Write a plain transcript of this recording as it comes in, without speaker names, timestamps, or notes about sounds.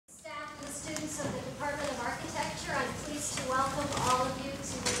pleased to welcome all of you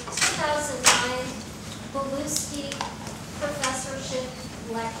to the 2009 Beluski Professorship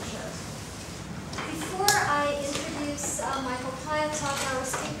Lecture. Before I introduce Michael Pyatok, our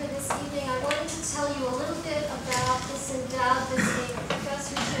speaker this evening, I wanted to tell you a little bit about this endowed visiting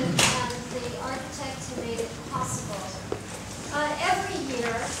professorship and the architect who made it possible. Every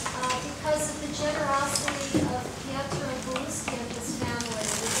year, because of the generosity of Pietro Beluski and his family,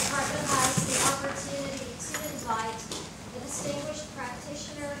 the department has the opportunity to invite a distinguished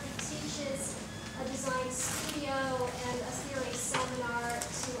practitioner who teaches a design studio and a theory seminar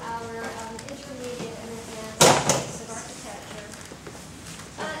to our intermediate and advanced students of architecture.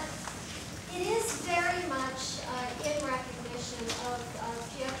 It is very much in recognition of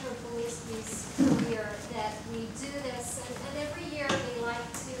Pietro Beluski's career that we do this, and every year we like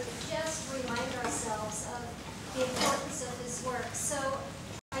to just remind ourselves of the importance of his work. So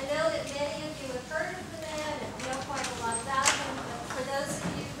I know that many of you have heard of the man and know quite a lot about him, but for those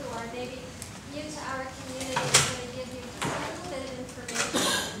of you who are maybe new to our community, I'm going to give you a little bit of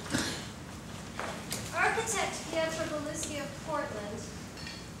information. Architect Pietro Beluski of Portland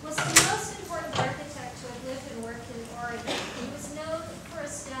was the most important architect to have lived and worked in Oregon. He was known for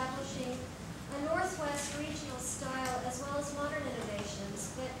establishing a Northwest regional style as well as modern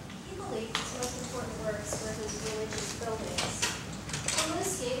innovations, but he believed his most important works were his religious buildings.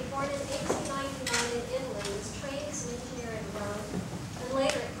 Beluski, born in 1899 in Italy, was trained as an engineer in Rome and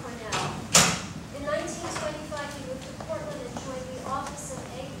later at Cornell. In 1925, he moved to Portland and joined the office of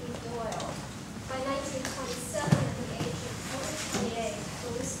A.E. Doyle. By 1927, at the age of 28,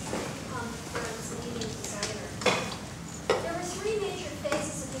 Beluski had become the firm's leading designer. There were three major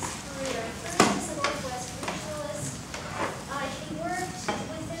phases of his career. First, as a Northwest regionalist, he worked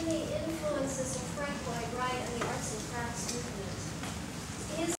within the influences of Frank Lloyd Wright and the arts and crafts movement.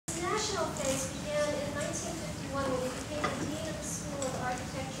 His national phase began in 1951 when he became the dean of the School of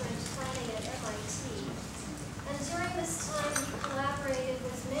Architecture and Planning at MIT. And during this time, he collaborated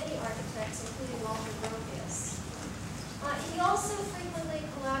with many architects, including Walter Gropius. He also frequently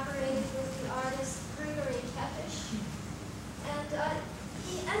collaborated with the artist Gregory Kepish. And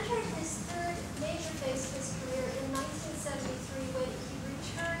he entered his third major phase of his career in 1973 when he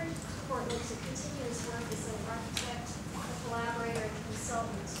returned to Portland to continue his work as an architect, a collaborator, and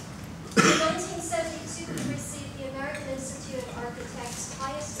consultant. In 1972, he received the American Institute of Architects'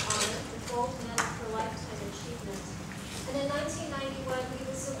 highest honor, the Gold Medal for Lifetime Achievement. And in 1991, he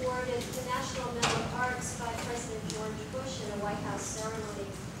was awarded the National Medal of Arts by President George Bush in a White House ceremony.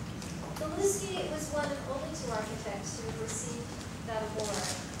 Beluski was one of only two architects to have received that award.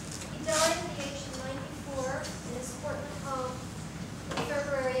 He died at the age of 94 in his Portland home in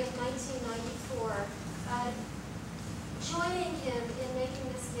February of 1994. Joining him in making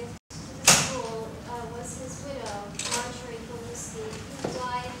this gift to the school was his widow, Marjorie Beluski, who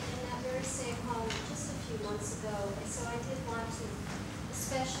died in that very same home just a few months ago. And so I did want to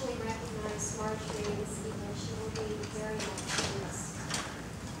especially recognize Marjorie this evening. She will be very much missed.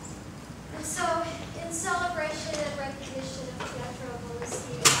 And so, in celebration and recognition of Pietro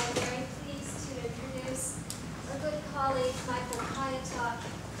Beluski, I'm very pleased to introduce a good colleague, Michael Pyatok,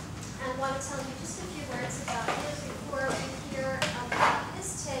 and want to tell you just a few words about him before we hear about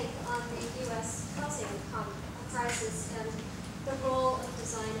his take on the U.S. housing crisis and the role of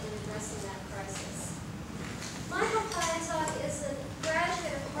design in addressing that crisis. Michael Pyatok is a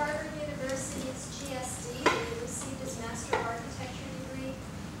graduate of Harvard University's GSD, where he received his Master of Architecture degree,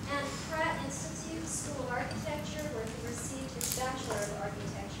 and Pratt Institute School of Architecture, where he received his Bachelor of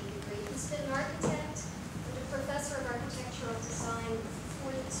Architecture degree. He's been an architect and a professor of architectural design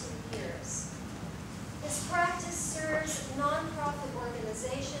for 42 years. His practice serves nonprofit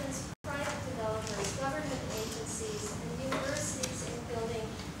organizations, private developers, government agencies, and universities in building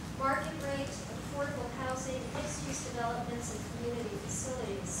market rate, affordable housing, mixed-use developments, and community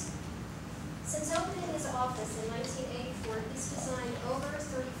facilities. Since opening his office in 1984, he's designed over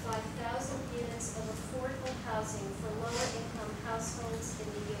 35,000 units of affordable housing for lower-income households in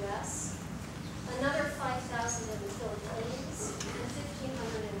the U.S., another 5,000 in the Philippines, and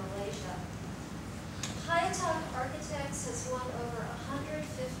 1,500 in Malaysia. Pyatok Architects has won over 150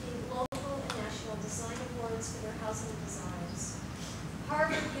 local and national design awards for their housing designs.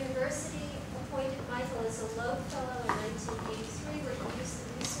 Harvard University appointed Michael as a Loeb Fellow in 1983, where he used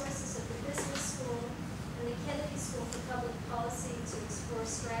the resources of the business school and the Kennedy School for Public Policy to explore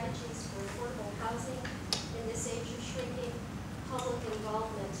strategies for affordable housing in this age of shrinking public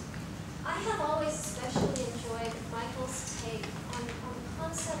involvement. I have always especially enjoyed Michael's take on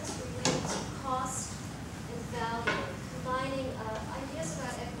concepts related to cost and value, combining ideas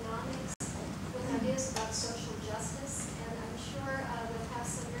about economics with ideas about social justice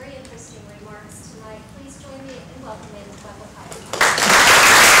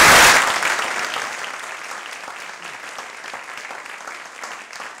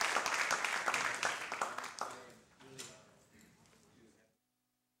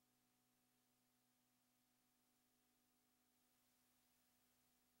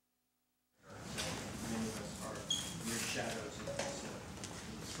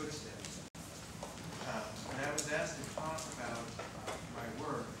footsteps. When I was asked to talk about my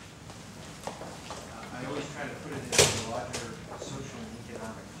work, I always try to put it in a larger social and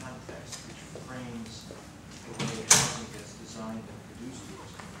economic context, which frames the way housing gets designed and produced in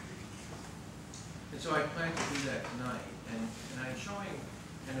this country. And so I plan to do that tonight. And I'm showing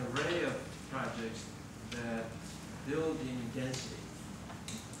an array of projects that build in density.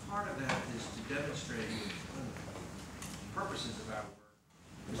 Part of that is to demonstrate one of the purposes of our work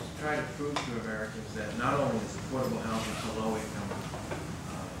is to try to prove to Americans that not only is affordable housing for low-income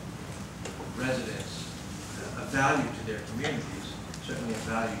residents a value to their communities, certainly a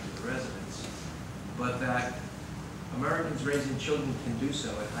value to the residents, but that Americans raising children can do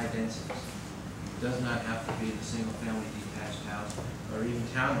so at high densities. It does not have to be the single-family detached house or even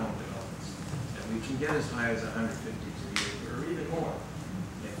townhome developments. And we can get as high as 150 to the acre or even more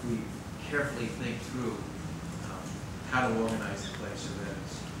if we carefully think through how to organize the place so that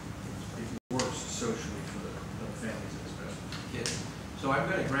it works socially for the families and especially for kids. So I'm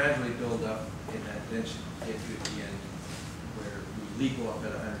going to gradually build up in that density to get to the end where we leap off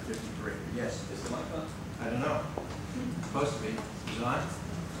at 150 per acre. Yes? Is the mic on? I don't know. It's supposed to be. Is it on?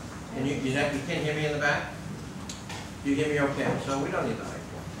 And you can't hear me in the back? You hear me okay? So we don't need the mic.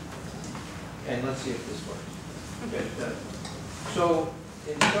 And let's see if this works. Good, it does. So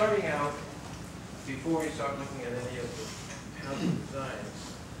in starting out, before we start looking at any of the housing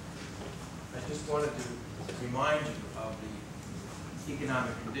designs, I just wanted to remind you of the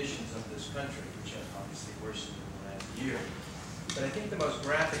economic conditions of this country, which have obviously worsened in the last year. But I think the most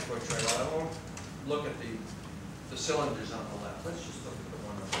graphic portrayal, I won't look at the cylinders on the left. Let's just look at the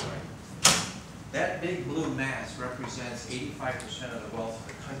one on the right. That big blue mass represents 85% of the wealth of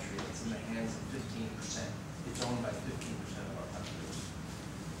the country. It's in the hands of 15%. It's owned by 15% of our population.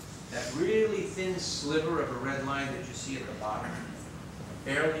 That really thin sliver of a red line that you see at the bottom,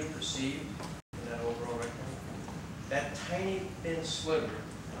 barely perceived in that overall rectangle, that tiny thin sliver,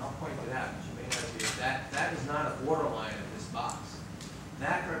 and I'll point it out, but you may not see it, that is not a borderline of this box.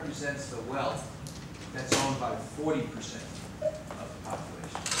 That represents the wealth that's owned by 40% of the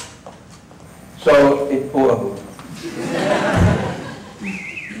population. So it, whoa.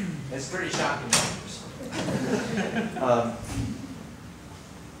 It's pretty shocking numbers.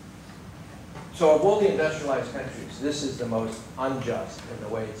 So of all the industrialized countries, this is the most unjust in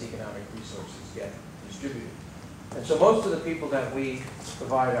the way its economic resources get distributed. And so most of the people that we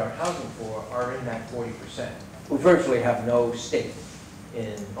provide our housing for are in that 40%, who virtually have no stake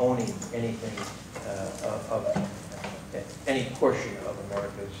in owning anything of any portion of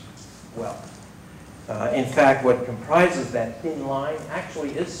America's wealth. In fact, what comprises that thin line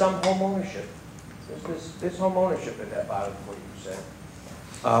actually is some home ownership. There's home ownership in that bottom 40%.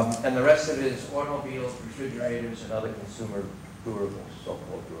 And the rest of it is automobiles, refrigerators, and other consumer durables,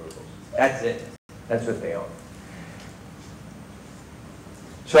 so-called durables. That's it. That's what they own.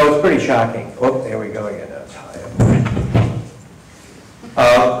 So it's pretty shocking. Oh, there we go again. That's high.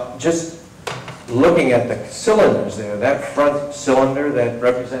 Just looking at the cylinders there, that front cylinder that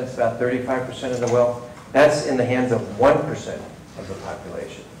represents about 35% of the wealth, that's in the hands of 1% of the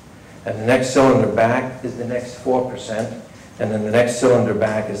population. And the next cylinder back is the next 4%. And then the next cylinder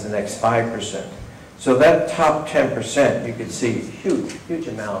back is the next 5%. So that top 10%, you can see, huge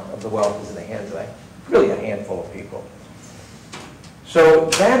amount of the wealth is in the hands of really a handful of people. So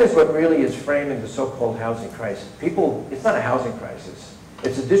that is what really is framing the so-called housing crisis. People, it's not a housing crisis.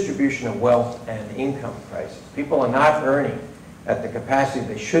 It's a distribution of wealth and income crisis. People are not earning at the capacity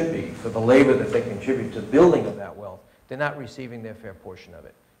they should be for the labor that they contribute to the building of that wealth. They're not receiving their fair portion of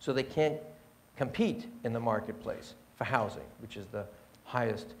it. So they can't compete in the marketplace for housing, which is the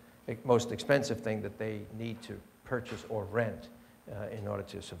highest, most expensive thing that they need to purchase or rent in order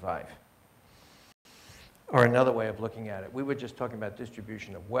to survive. Or another way of looking at it, we were just talking about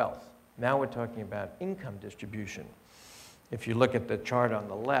distribution of wealth. Now we're talking about income distribution. If you look at the chart on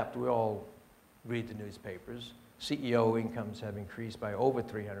the left, we all read the newspapers. CEO incomes have increased by over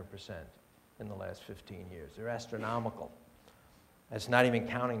 300% in the last 15 years. They're astronomical. That's not even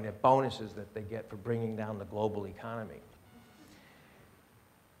counting the bonuses that they get for bringing down the global economy.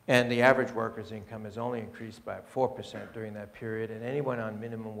 And the average worker's income has only increased by 4% during that period, and anyone on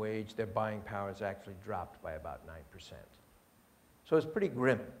minimum wage, their buying power has actually dropped by about 9%. So it's pretty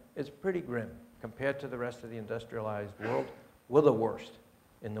grim. It's pretty grim. Compared to the rest of the industrialized world, we're the worst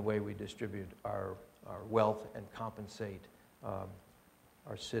in the way we distribute our wealth and compensate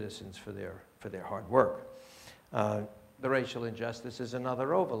our citizens for their hard work. The racial injustice is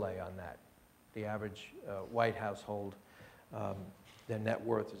another overlay on that. The average white household, their net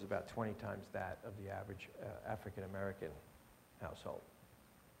worth is about 20 times that of the average African-American household.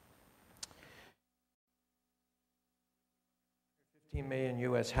 15 million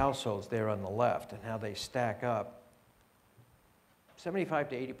U.S. households there on the left and how they stack up, 75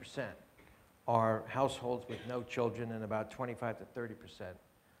 to 80% are households with no children, and about 25 to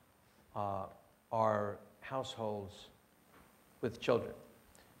 30% are households with children.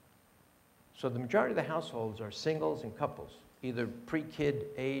 So the majority of the households are singles and couples, either pre-kid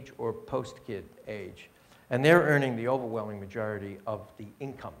age or post-kid age. And they're earning the overwhelming majority of the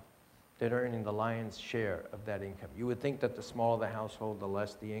income. They're earning the lion's share of that income. You would think that the smaller the household, the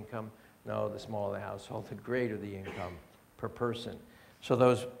less the income. No, the smaller the household, the greater the income per person. So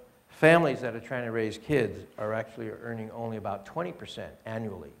those families that are trying to raise kids are actually earning only about 20%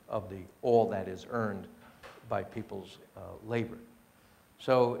 annually of all that is earned by people's labor.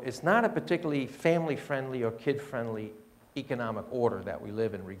 So it's not a particularly family-friendly or kid-friendly economic order that we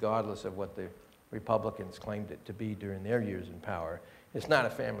live in, regardless of what the Republicans claimed it to be during their years in power. It's not a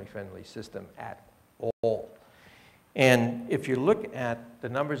family-friendly system at all. And if you look at the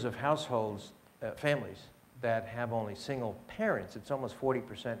numbers of households, families, that have only single parents, it's almost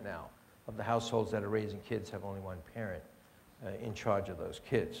 40% now of the households that are raising kids have only one parent in charge of those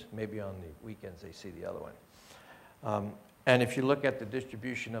kids. Maybe on the weekends they see the other one. And if you look at the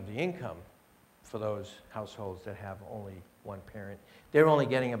distribution of the income for those households that have only one parent, they're only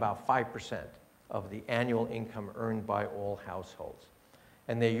getting about 5% of the annual income earned by all households.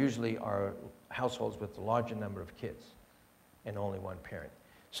 And they usually are households with a larger number of kids and only one parent.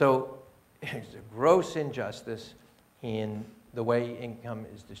 So it's a gross injustice in the way income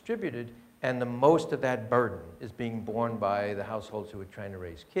is distributed, and the most of that burden is being borne by the households who are trying to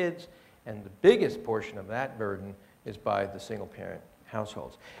raise kids, and the biggest portion of that burden is by the single-parent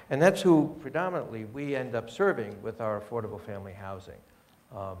households. And that's who predominantly we end up serving with our affordable family housing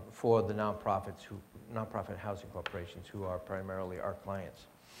for the nonprofit housing corporations who are primarily our clients.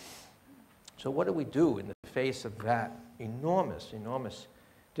 So what do we do in the face of that enormous, enormous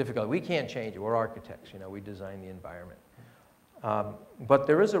difficulty? We can't change it. We're architects. You know, we design the environment. But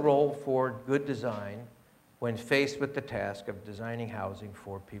there is a role for good design when faced with the task of designing housing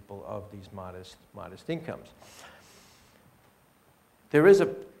for people of these modest incomes. There is a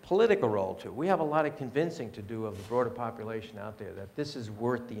political role too. We have a lot of convincing to do of the broader population out there that this is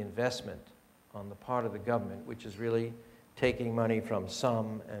worth the investment on the part of the government, which is really taking money from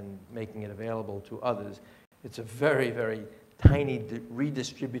some and making it available to others. It's a very, very tiny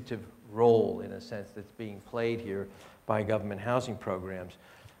redistributive role, in a sense, that's being played here by government housing programs.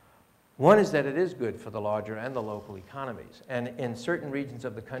 One is that it is good for the larger and the local economies. And in certain regions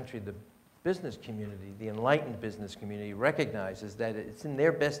of the country, the business community, the enlightened business community, recognizes that it's in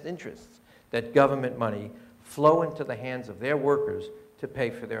their best interests that government money flow into the hands of their workers to pay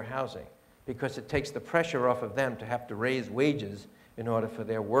for their housing, because it takes the pressure off of them to have to raise wages in order for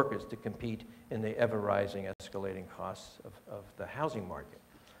their workers to compete in the ever-rising, escalating costs of the housing market.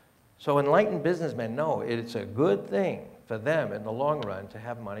 So enlightened businessmen know it's a good thing for them in the long run to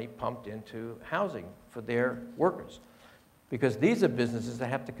have money pumped into housing for their workers, because these are businesses that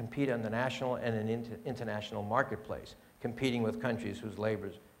have to compete on the national and an international marketplace, competing with countries whose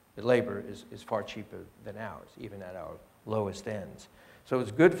labor is far cheaper than ours, even at our lowest ends. So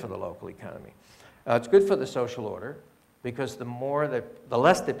it's good for the local economy. It's good for the social order, because the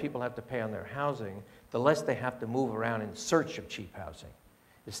less that people have to pay on their housing, the less they have to move around in search of cheap housing.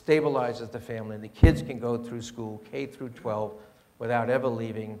 It stabilizes the family, and the kids can go through school, K through 12, without ever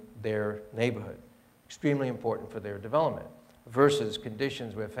leaving their neighborhood. Extremely important for their development, versus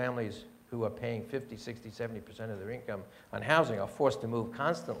conditions where families who are paying 50, 60, 70% of their income on housing are forced to move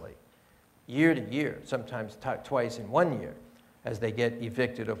constantly, year to year, sometimes twice in 1 year, as they get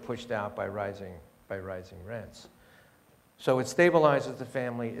evicted or pushed out by rising rents. So it stabilizes the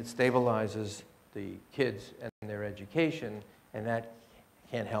family, it stabilizes the kids and their education, and that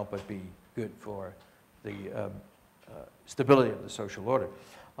can't help but be good for the stability of the social order.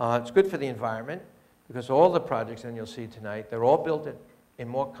 It's good for the environment, because all the projects, and you'll see tonight, they're all built in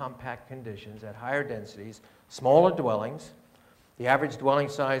more compact conditions at higher densities, smaller dwellings. The average dwelling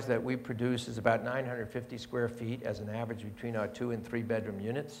size that we produce is about 950 square feet as an average between our 2- and 3-bedroom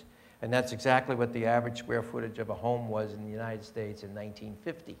units. And that's exactly what the average square footage of a home was in the United States in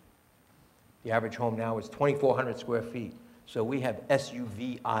 1950. The average home now is 2,400 square feet. So we have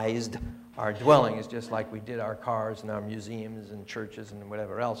SUV-ized our dwellings, just like we did our cars and our museums and churches and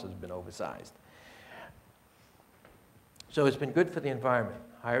whatever else has been oversized. So it's been good for the environment.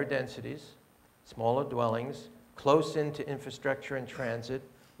 Higher densities, smaller dwellings, close into infrastructure and transit,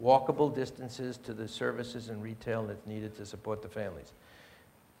 walkable distances to the services and retail that's needed to support the families.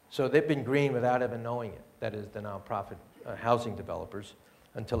 So they've been green without ever knowing it, that is, the nonprofit housing developers,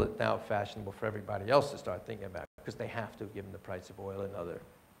 until it's now fashionable for everybody else to start thinking about because they have to, given the price of oil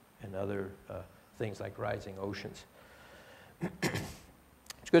and other things like rising oceans.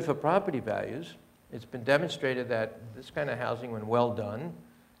 It's good for property values. It's been demonstrated that this kind of housing, when well done,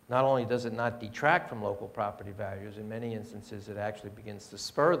 not only does it not detract from local property values, in many instances it actually begins to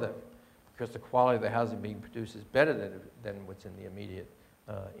spur them, because the quality of the housing being produced is better than what's in the immediate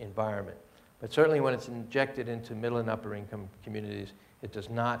environment. But certainly when it's injected into middle and upper income communities, it does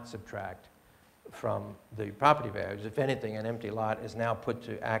not subtract from the property values. If anything, an empty lot is now put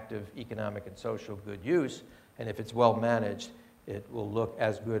to active economic and social good use, and if it's well managed, it will look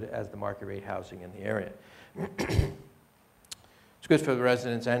as good as the market rate housing in the area. It's good for the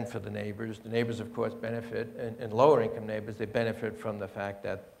residents and for the neighbors. The neighbors, of course, benefit, and lower income neighbors, they benefit from the fact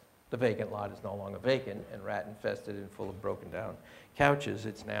that the vacant lot is no longer vacant and rat infested and full of broken down couches.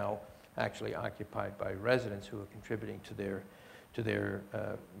 It's now actually occupied by residents who are contributing to their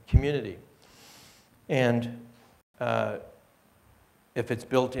community. And if it's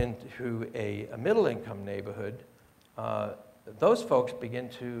built into a middle-income neighborhood, those folks begin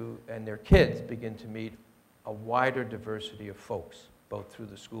to, and their kids begin to meet a wider diversity of folks, both through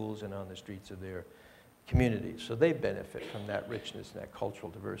the schools and on the streets of their communities. So they benefit from that richness and that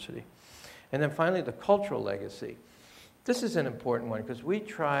cultural diversity. And then finally, the cultural legacy. This is an important one because we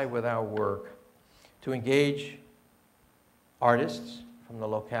try with our work to engage artists from the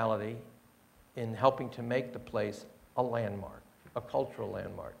locality in helping to make the place a landmark, a cultural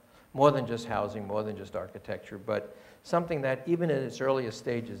landmark. More than just housing, more than just architecture, but something that even in its earliest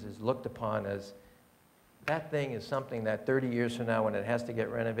stages is looked upon as that thing is something that 30 years from now when it has to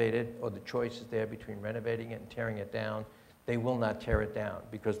get renovated, or the choice is there between renovating it and tearing it down, they will not tear it down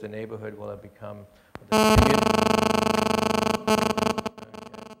because the neighborhood will have become the community. Okay.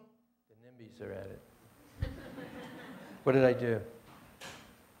 The NIMBYs are at it. What did I do?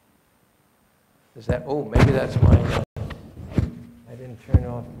 Is that, oh, maybe that's mine. I didn't turn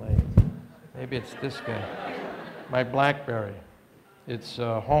off my, maybe it's this guy. My BlackBerry. It's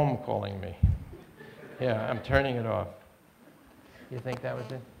home calling me. Yeah, I'm turning it off. You think that was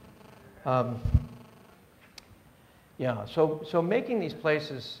it? Yeah, so making these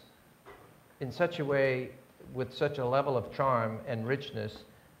places in such a way, with such a level of charm and richness,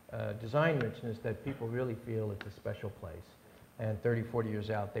 design richness, that people really feel it's a special place. And 30, 40 years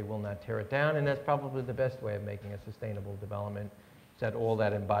out, they will not tear it down, and that's probably the best way of making a sustainable development, is that all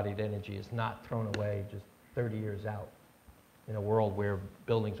that embodied energy is not thrown away just 30 years out. In a world where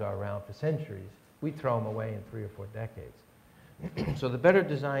buildings are around for centuries, we throw them away in 3 or 4 decades. So the better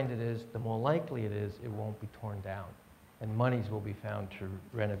designed it is, the more likely it is it won't be torn down, and monies will be found to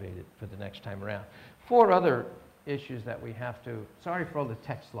renovate it for the next time around. 4 other issues that we have to, sorry for all the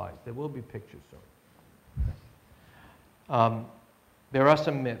text slides, there will be pictures, sorry. There are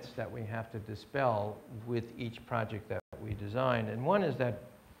some myths that we have to dispel with each project that we design, and one is that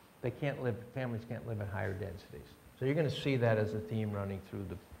families can't live at higher densities. So you're going to see that as a theme running through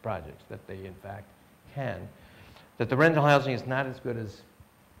the projects, that they in fact can. That the rental housing is not as good as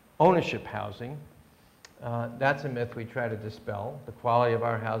ownership housing. That's a myth we try to dispel. The quality of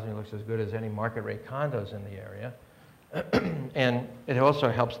our housing looks as good as any market rate condos in the area. And it also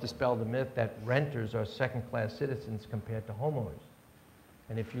helps dispel the myth that renters are second-class citizens compared to homeowners.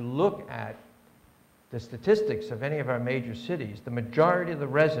 And if you look at the statistics of any of our major cities, the majority of the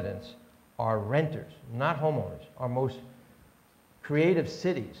residents are renters, not homeowners. Our most creative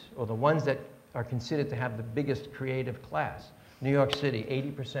cities, or the ones that are considered to have the biggest creative class, New York City,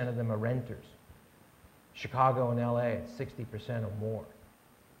 80% of them are renters. Chicago and LA, it's 60% or more.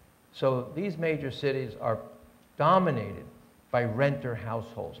 So these major cities are dominated by renter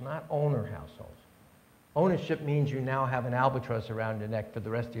households, not owner households. Ownership means you now have an albatross around your neck for the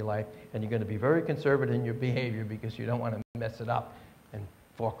rest of your life, and you're going to be very conservative in your behavior because you don't want to mess it up and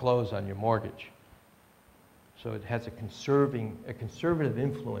foreclose on your mortgage. So it has a conservative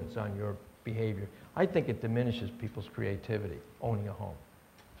influence on your behavior. I think it diminishes people's creativity, owning a home.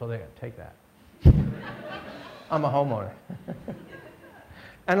 So there, take that. I'm a homeowner.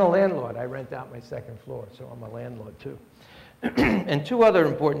 And a landlord. I rent out my second floor, so I'm a landlord too. And 2 other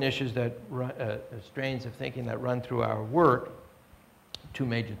important issues that strains of thinking that run through our work, 2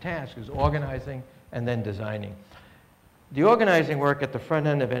 major tasks, is organizing and then designing. The organizing work at the front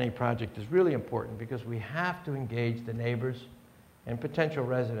end of any project is really important because we have to engage the neighbors and potential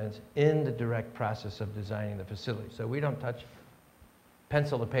residents in the direct process of designing the facility. So we don't touch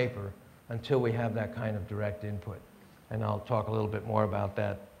pencil to paper until we have that kind of direct input. And I'll talk a little bit more about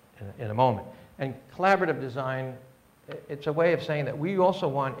that in a moment. And collaborative design, it's a way of saying that we also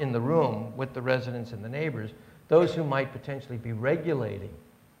want in the room with the residents and the neighbors, those who might potentially be regulating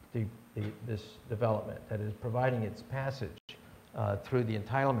the this development, that is providing its passage through the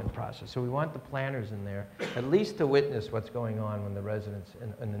entitlement process. So we want the planners in there at least to witness what's going on when the residents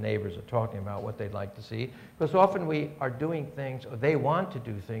and the neighbors are talking about what they'd like to see. Because often we are doing things, or they want to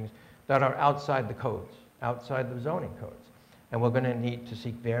do things, that are outside the codes, outside the zoning codes. And we're going to need to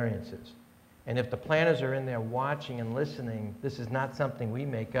seek variances. And if the planners are in there watching and listening, this is not something we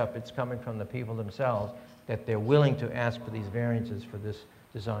make up. It's coming from the people themselves, that they're willing to ask for these variances for this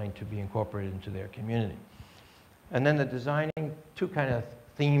design to be incorporated into their community. And then the designing, two kind of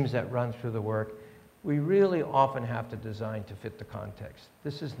themes that run through the work. We really often have to design to fit the context.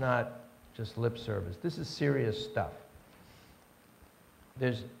 This is not just lip service. This is serious stuff.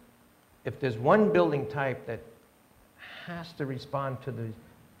 If there's one building type that has to respond to the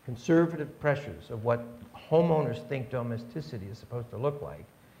conservative pressures of what homeowners think domesticity is supposed to look like,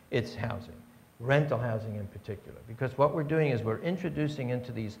 it's housing, rental housing in particular. Because what we're doing is we're introducing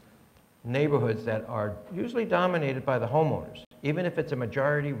into these neighborhoods that are usually dominated by the homeowners. Even if it's a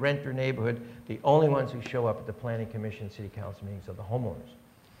majority renter neighborhood, the only ones who show up at the Planning Commission, City Council meetings are the homeowners.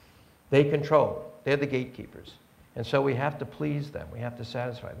 They control, they're the gatekeepers. And so we have to please them, we have to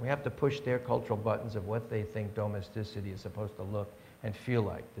satisfy them, we have to push their cultural buttons of what they think domesticity is supposed to look and feel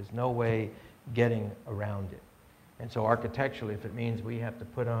like. There's no way getting around it. And so architecturally, if it means we have to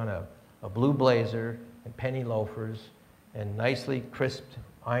put on a blue blazer and penny loafers and nicely crisped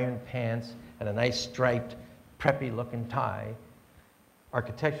iron pants and a nice striped, preppy looking tie,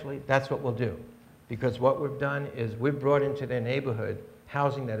 architecturally, that's what we'll do. Because what we've done is we've brought into their neighborhood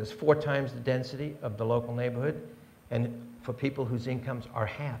housing that is 4 times the density of the local neighborhood, and for people whose incomes are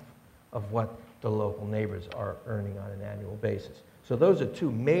half of what the local neighbors are earning on an annual basis. So those are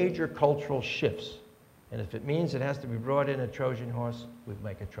two major cultural shifts. And if it means it has to be brought in a Trojan horse, we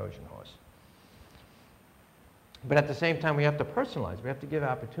make a Trojan horse. But at the same time, we have to personalize. We have to give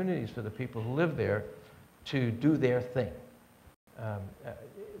opportunities for the people who live there to do their thing.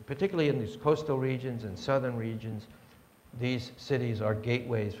 Particularly in these coastal regions and southern regions, these cities are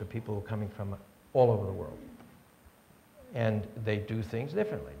gateways for people who are coming from all over the world. And they do things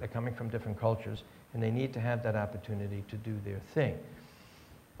differently. They're coming from different cultures, and they need to have that opportunity to do their thing.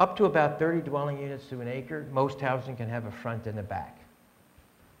 Up to about 30 dwelling units to an acre, most housing can have a front and a back.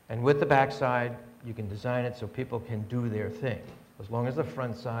 And with the backside, you can design it so people can do their thing, as long as the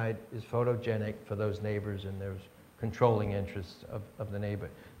front side is photogenic for those neighbors and those controlling interests of the neighbor.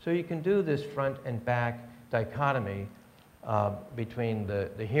 So you can do this front and back dichotomy between the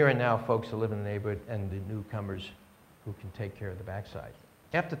here and now folks who live in the neighborhood and the newcomers who can take care of the backside.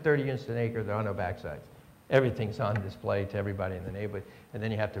 After 30 units to an acre, there are no backsides. Everything's on display to everybody in the neighborhood, and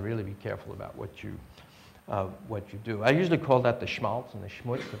then you have to really be careful about what you do. I usually call that the schmaltz and the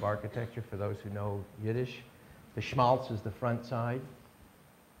schmutz of architecture for those who know Yiddish. The schmaltz is the front side,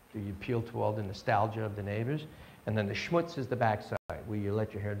 so you appeal to all the nostalgia of the neighbors, and then the schmutz is the backside, where you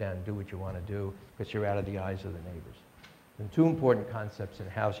let your hair down and do what you want to do because you're out of the eyes of the neighbors. And two important concepts in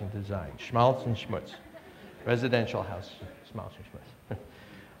housing design, schmaltz and schmutz. Residential house, schmaltz and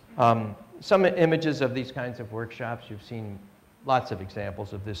schmutz. Some images of these kinds of workshops, you've seen lots of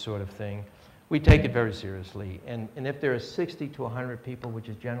examples of this sort of thing. We take it very seriously, and if there are 60 to 100 people, which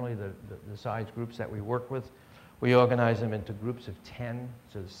is generally the size groups that we work with, we organize them into groups of 10,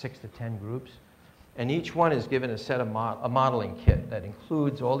 so 6 to 10 groups, and each one is given a set of a modeling kit that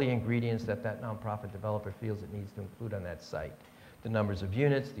includes all the ingredients that nonprofit developer feels it needs to include on that site. The numbers of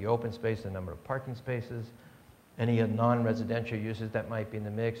units, the open space, the number of parking spaces, any non-residential uses that might be in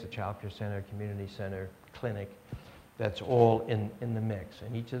the mix, a child care center, community center, clinic, that's all in the mix.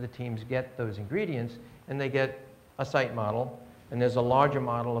 And each of the teams get those ingredients, and they get a site model, and there's a larger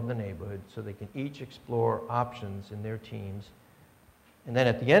model of the neighborhood, so they can each explore options in their teams. And then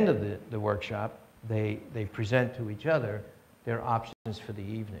at the end of the workshop, they present to each other their options for the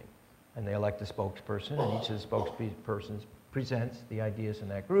evening. And they elect a spokesperson, and each of the spokespersons presents the ideas in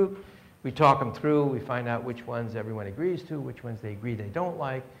that group. We talk them through, we find out which ones everyone agrees to, which ones they agree they don't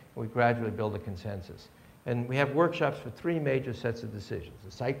like, and we gradually build a consensus. And we have workshops for 3 major sets of decisions.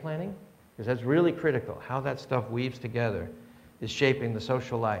 The site planning, because that's really critical. How that stuff weaves together is shaping the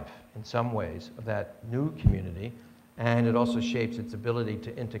social life in some ways of that new community, and it also shapes its ability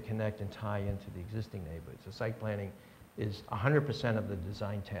to interconnect and tie into the existing neighborhoods. So site planning is 100% of the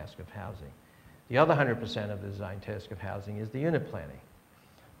design task of housing. The other 100% of the design task of housing is the unit planning.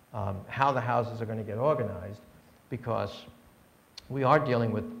 How the houses are going to get organized, because we are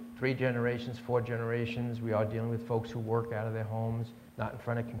dealing with 3 generations, 4 generations. We are dealing with folks who work out of their homes, not in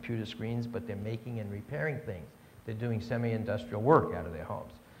front of computer screens, but they're making and repairing things. They're doing semi-industrial work out of their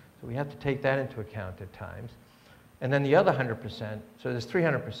homes. So we have to take that into account at times. And then the other 100%, so there's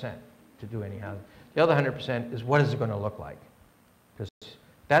 300%. to do any housing. The other 100% is what is it going to look like? Because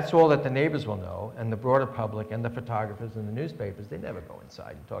that's all that the neighbors will know, and the broader public and the photographers and the newspapers, they never go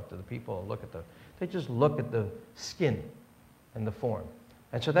inside and talk to the people or look at they just look at the skin and the form.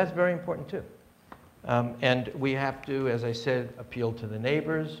 And so that's very important too. And we have to, as I said, appeal to the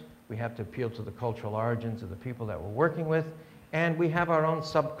neighbors. We have to appeal to the cultural origins of the people that we're working with. And we have our own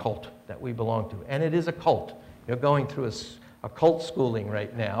subcult that we belong to. And it is a cult. You're going through a cult schooling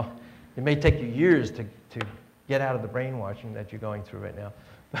right now. It may take you years to get out of the brainwashing that you're going through right now.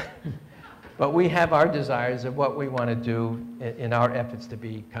 But we have our desires of what we want to do in our efforts to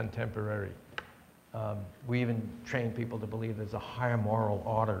be contemporary. We even train people to believe there's a higher moral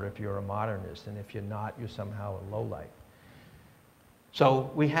order if you're a modernist, and if you're not, you're somehow a lowlife.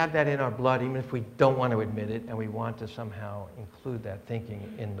 So we have that in our blood, even if we don't want to admit it, and we want to somehow include that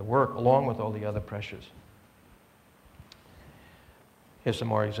thinking in the work, along with all the other pressures. Here's some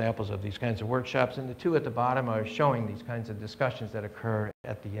more examples of these kinds of workshops, and the two at the bottom are showing these kinds of discussions that occur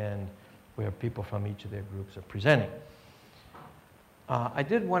at the end, where people from each of their groups are presenting. I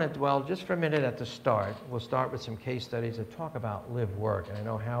did want to dwell just for a minute at the start. We'll start with some case studies that talk about live work. And I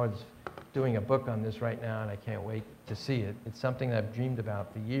know Howard's doing a book on this right now, and I can't wait to see it. It's something that I've dreamed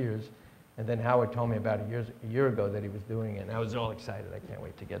about for years. And then Howard told me about a year ago that he was doing it, and I was all excited. I can't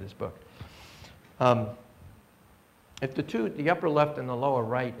wait to get his book. If the upper left and the lower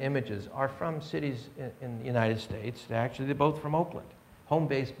right images are from cities in the United States, they're both from Oakland,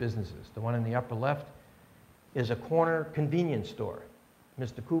 home-based businesses. The one in the upper left is a corner convenience store.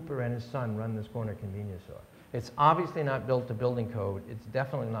 Mr. Cooper and his son run this corner convenience store. It's obviously not built to building code. It's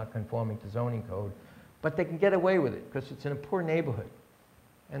definitely not conforming to zoning code, but they can get away with it because it's in a poor neighborhood.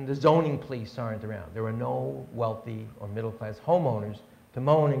 And the zoning police aren't around. There are no wealthy or middle-class homeowners to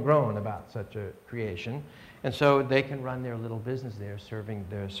moan and groan about such a creation. And so they can run their little business there, serving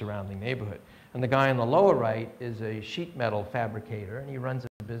their surrounding neighborhood. And the guy on the lower right is a sheet metal fabricator, and he runs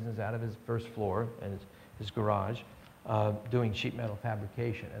a business out of his first floor and his garage, doing sheet metal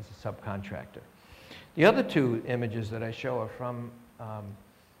fabrication as a subcontractor. The other two images that I show are from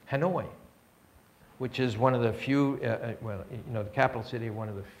Hanoi, which is one of the few, the capital city, one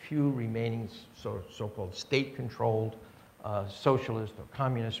of the few remaining so-called state-controlled socialist or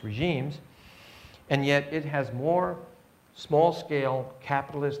communist regimes. And yet it has more small-scale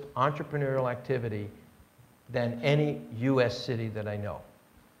capitalist entrepreneurial activity than any U.S. city that I know.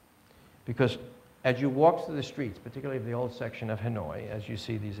 Because as you walk through the streets, particularly the old section of Hanoi, as you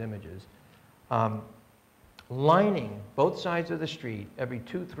see these images, lining both sides of the street every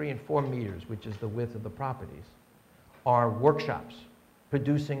 2, 3, and 4 meters, which is the width of the properties, are workshops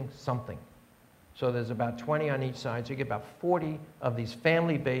producing something. So there's about 20 on each side, so you get about 40 of these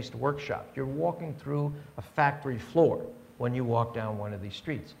family-based workshops. You're walking through a factory floor when you walk down one of these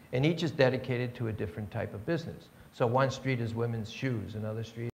streets, and each is dedicated to a different type of business. So one street is women's shoes, another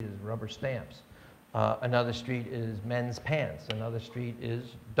street is rubber stamps, another street is men's pants, another street is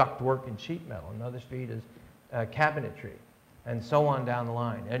ductwork and sheet metal, another street is cabinetry, and so on down the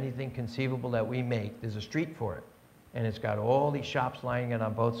line. Anything conceivable that we make, there's a street for it. And it's got all these shops lining it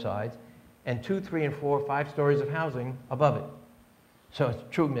on both sides, and 2, 3, and 4, 5 stories of housing above it. So it's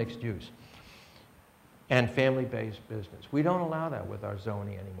true mixed use. And family-based business. We don't allow that with our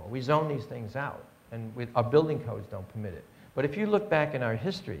zoning anymore. We zone these things out, and our building codes don't permit it. But if you look back in our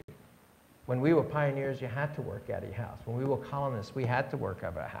history, when we were pioneers, you had to work at a house. When we were colonists, we had to work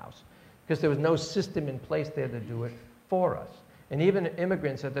out of a house because there was no system in place there to do it for us. And even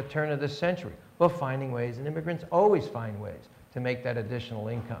immigrants at the turn of this century were finding ways, and immigrants always find ways to make that additional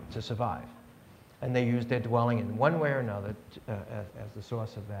income to survive. And they use their dwelling in one way or another as the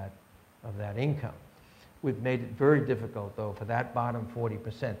source of that income. We've made it very difficult, though, for that bottom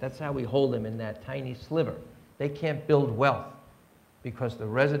 40%. That's how we hold them in that tiny sliver. They can't build wealth because the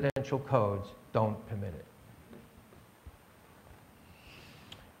residential codes don't permit it.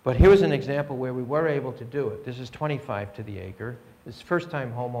 But here was an example where we were able to do it. This is 25 to the acre. This is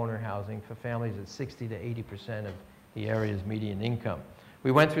first-time homeowner housing for families at 60 to 80% of the area's median income.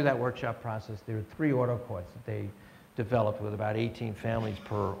 We went through that workshop process. There were 3 auto courts that they developed with about 18 families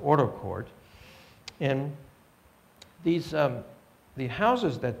per auto court. And these, the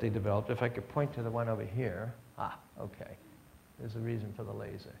houses that they developed, if I could point to the one over here. Okay. There's a reason for the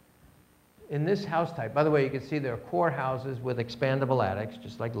laser. In this house type, by the way, you can see there are core houses with expandable attics,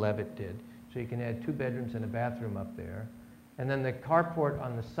 just like Levitt did. So you can add 2 bedrooms and a bathroom up there. And then the carport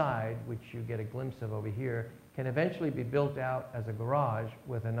on the side, which you get a glimpse of over here, can eventually be built out as a garage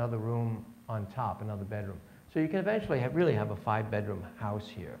with another room on top, another bedroom. So you can eventually really have a 5-bedroom house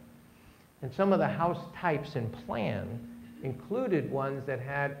here. And some of the house types in plan included ones that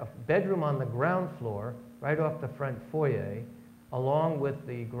had a bedroom on the ground floor, right off the front foyer, along with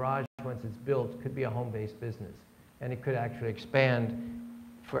the garage once it's built, could be a home-based business. And it could actually expand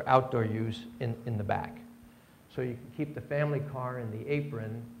for outdoor use in the back. So you can keep the family car in the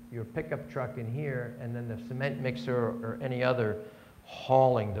apron, your pickup truck in here, and then the cement mixer or any other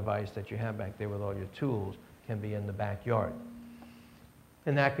hauling device that you have back there with all your tools can be in the backyard.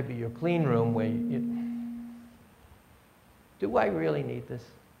 And that could be your clean room where do I really need this?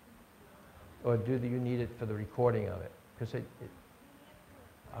 Or do you need it for the recording of it? Because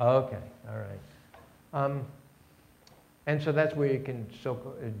okay, all right. And so that's where you can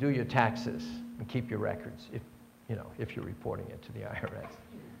do your taxes and keep your records if you're reporting it to the IRS.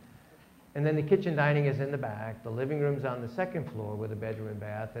 And then the kitchen dining is in the back. The living room's on the second floor with a bedroom and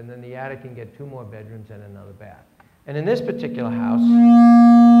bath. And then the attic can get 2 more bedrooms and another bath. And in this particular house,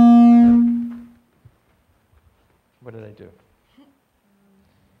 what did I do?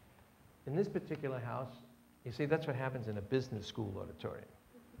 In this particular house, you see, that's what happens in a business school auditorium.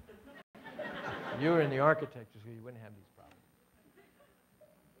 If you were in the architecture school, you wouldn't have these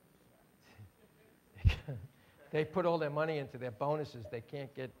problems. They put all their money into their bonuses. They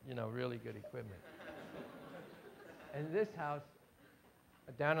can't get, really good equipment. And this house,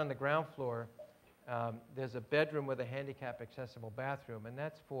 down on the ground floor, there's a bedroom with a handicap-accessible bathroom, and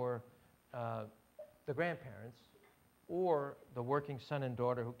that's for the grandparents or the working son and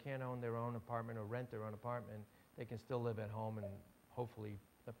daughter who can't own their own apartment or rent their own apartment. They can still live at home and hopefully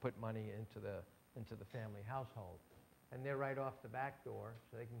put money into the family household. And they're right off the back door,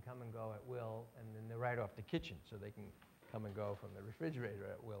 so they can come and go at will, and then they're right off the kitchen, so they can come and go from the refrigerator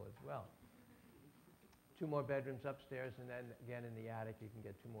at will as well. 2 more bedrooms upstairs, and then again in the attic you can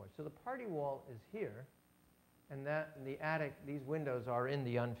get 2 more. So the party wall is here, and in the attic, these windows are in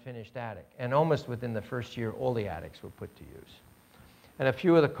the unfinished attic. And almost within the first year, all the attics were put to use. And a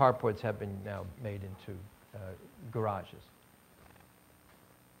few of the carports have been now made into garages.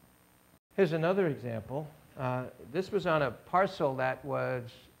 Here's another example. This was on a parcel that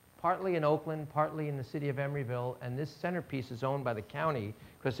was partly in Oakland, partly in the city of Emeryville, and this centerpiece is owned by the county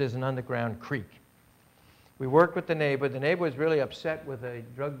because there's an underground creek. We worked with the neighbor. The neighbor was really upset with a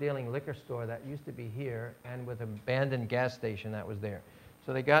drug-dealing liquor store that used to be here and with an abandoned gas station that was there.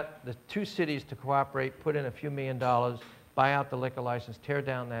 So they got the 2 cities to cooperate, put in a few $1 million, buy out the liquor license, tear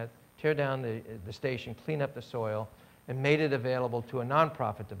down the station, clean up the soil, and made it available to a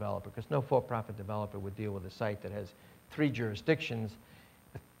nonprofit developer, because no for-profit developer would deal with a site that has 3 jurisdictions,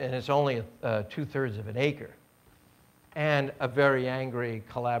 and it's only 2/3 of an acre. And a very angry,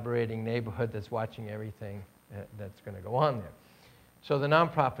 collaborating neighborhood that's watching everything that's going to go on there. So the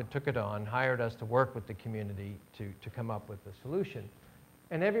nonprofit took it on, hired us to work with the community to come up with a solution.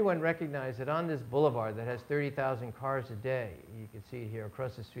 And everyone recognized that on this boulevard that has 30,000 cars a day, you can see it here,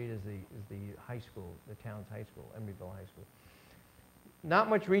 across the street is the high school, the town's high school, Emeryville High School. Not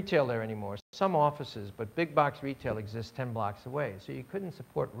much retail there anymore, some offices, but big box retail exists 10 blocks away. So you couldn't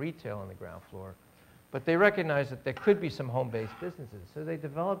support retail on the ground floor. But they recognized that there could be some home-based businesses. So they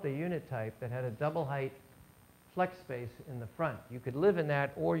developed a unit type that had a double height flex space in the front. You could live in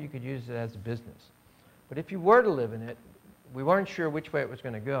that, or you could use it as a business. But if you were to live in it, we weren't sure which way it was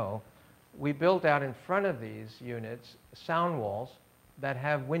going to go. We built out in front of these units sound walls that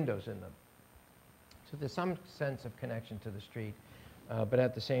have windows in them. So there's some sense of connection to the street, but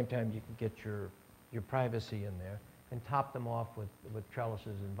at the same time you can get your privacy in there, and top them off with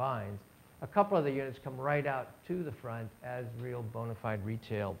trellises and vines. A couple of the units come right out to the front as real bona fide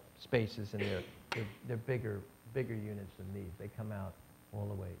retail spaces, and they're bigger units than these. They come out all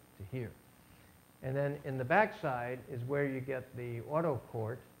the way to here. And then in the back side is where you get the auto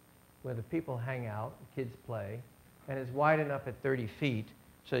court, where the people hang out, kids play, and it's wide enough at 30 feet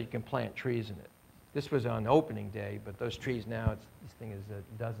so you can plant trees in it. This was on opening day, but those trees now, this thing is a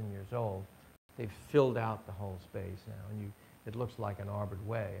dozen years old. They've filled out the whole space now, and it looks like an arbored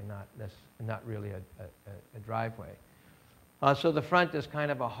way and not really a driveway. So the front is kind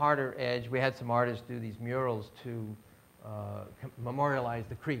of a harder edge. We had some artists do these murals to memorialize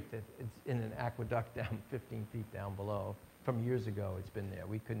the creek. That it's in an aqueduct down 15 feet down below. From years ago, it's been there.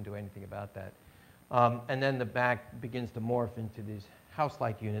 We couldn't do anything about that. And then the back begins to morph into these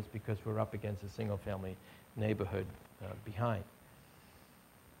house-like units because we're up against a single-family neighborhood behind.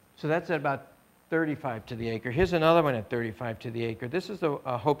 So that's at about 35 to the acre. Here's another one at 35 to the acre. This is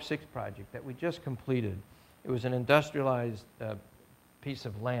a Hope 6 project that we just completed. It was an industrialized piece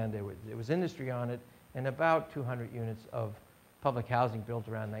of land. There was industry on it, and about 200 units of public housing built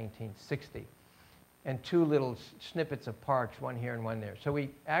around 1960. And 2 little snippets of parks, one here and one there. So we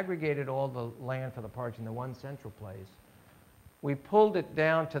aggregated all the land for the parks into one central place, We pulled it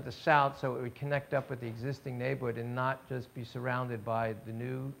down to the south so it would connect up with the existing neighborhood and not just be surrounded by the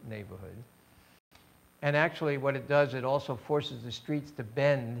new neighborhood. And actually what it does, it also forces the streets to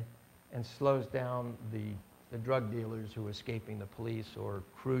bend and slows down the drug dealers who are escaping the police, or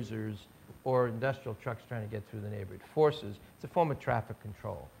cruisers, or industrial trucks trying to get through the neighborhood. Forces, it's a form of traffic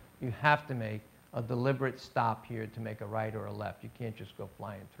control. You have to make a deliberate stop here to make a right or a left. You can't just go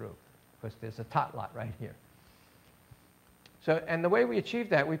flying through, because there's a tot lot right here. So, and the way we achieve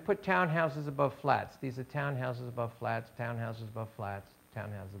that, we put townhouses above flats. These are townhouses above flats, townhouses above flats,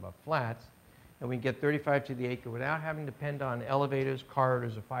 townhouses above flats. And we get 35 to the acre without having to depend on elevators,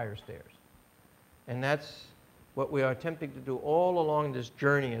 corridors, or fire stairs. And that's what we are attempting to do all along this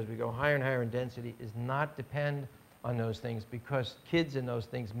journey as we go higher and higher in density, is not depend on those things, because kids in those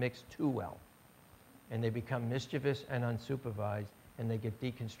things mix too well. And they become mischievous and unsupervised, and they get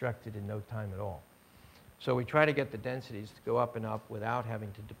deconstructed in no time at all. So we try to get the densities to go up and up without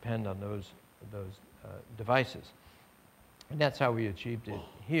having to depend on those devices. And that's how we achieved it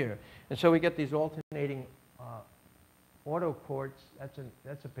here. And so we get these alternating auto courts.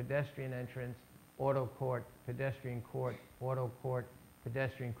 That's a pedestrian entrance, auto court, pedestrian court, auto court,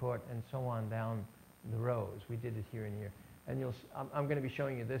 pedestrian court, and so on down the rows. We did it here and here. And I'm going to be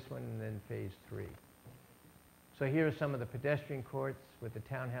showing you this one and then phase 3. So here are some of the pedestrian courts with the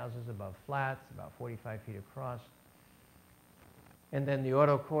townhouses above flats, about 45 feet across. And then the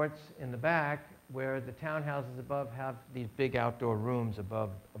auto courts in the back, where the townhouses above have these big outdoor rooms above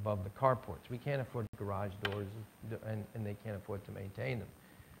the carports. We can't afford garage doors, and they can't afford to maintain them.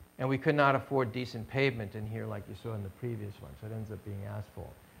 And we could not afford decent pavement in here like you saw in the previous one, so it ends up being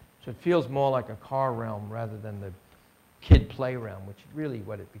asphalt. So it feels more like a car realm rather than the kid play realm, which is really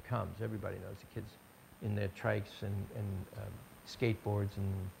what it becomes. Everybody knows the kids in their trikes and skateboards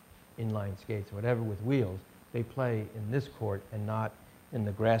and inline skates, whatever with wheels. They play in this court and not in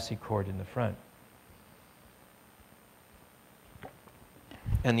the grassy court in the front.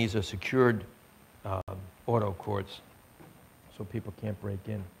 And these are secured auto courts, so people can't break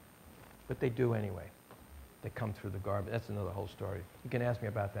in. But they do anyway. They come through the garbage. That's another whole story. You can ask me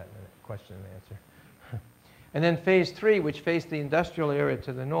about that in a question and answer. And then phase 3, which faced the industrial area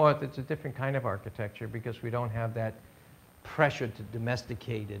to the north, it's a different kind of architecture because we don't have that pressure to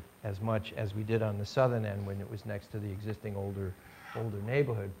domesticate it as much as we did on the southern end when it was next to the existing older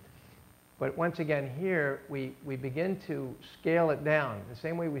neighborhood. But once again here, we begin to scale it down. The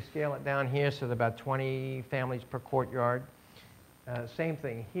same way we scale it down here, so there are about 20 families per courtyard. Same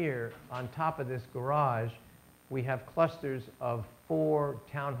thing here. On top of this garage, we have clusters of 4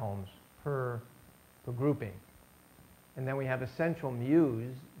 townhomes per grouping. And then we have a central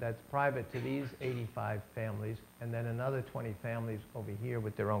muse that's private to these 85 families, and then another 20 families over here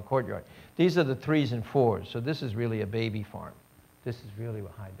with their own courtyard. These are the 3s and 4s, so this is really a baby farm. This is really a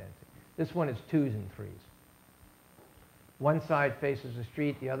high density. This one is 2s and 3s. One side faces the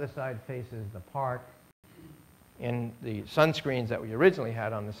street, the other side faces the park. And the sunscreens that we originally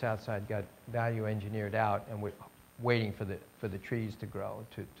had on the south side got value engineered out, and we're waiting for the trees to grow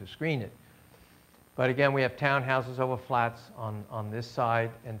to screen it. But again, we have townhouses over flats on this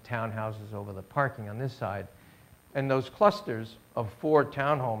side and townhouses over the parking on this side. And those clusters of 4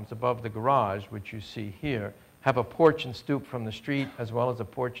 townhomes above the garage, which you see here, have a porch and stoop from the street as well as a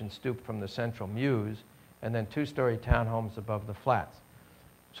porch and stoop from the central muse, and then 2-story townhomes above the flats.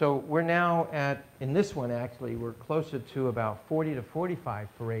 So we're now at, in this one actually, we're closer to about 40 to 45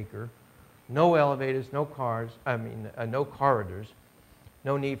 per acre. No elevators, no cars, no corridors,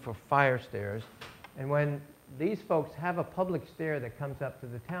 no need for fire stairs. And when these folks have a public stair that comes up to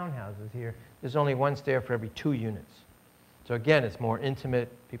the townhouses here, there's only 1 stair for every 2 units. So again, it's more intimate.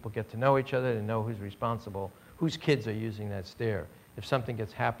 People get to know each other and know who's responsible, whose kids are using that stair. If something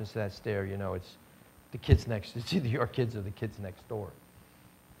happens to that stair, you know it's the kids next, it's either your kids or the kids next door.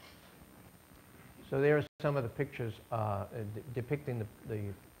 So there are some of the pictures depicting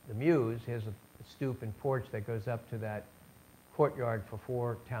the muse. Here's a stoop and porch that goes up to that courtyard for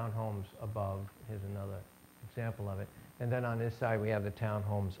 4 townhomes above. Here's another example of it. And then on this side, we have the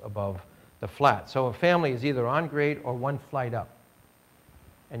townhomes above the flat. So a family is either on grade or 1 flight up.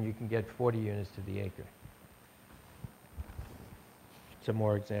 And you can get 40 units to the acre. Some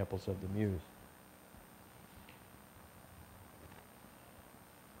more examples of the muse.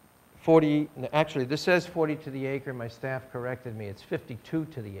 40, actually this says 40 to the acre. My staff corrected me. It's 52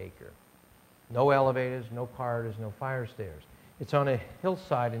 to the acre. No elevators, no corridors, no fire stairs. It's on a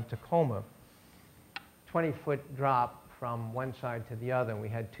hillside in Tacoma, 20-foot drop from one side to the other. And we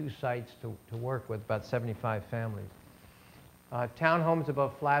had 2 sites to work with, about 75 families. Townhomes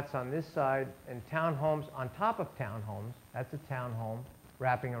above flats on this side, and townhomes on top of townhomes That's a townhome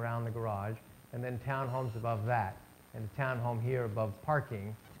wrapping around the garage, and then townhomes above that, and a townhome here above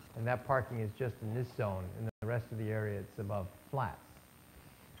parking, and that parking is just in this zone. In the rest of the area, it's above flats.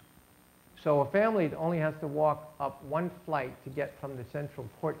 So a family only has to walk up one flight to get from the central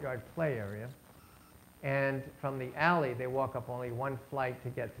courtyard play area, and from the alley, they walk up only one flight to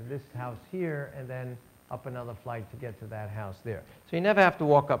get to this house here, and then up another flight to get to that house there. So you never have to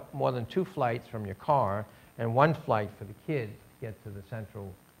walk up more than 2 flights from your car, and 1 flight for the kids to get to the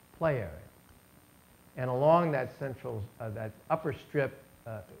central play area. And along that central, that upper strip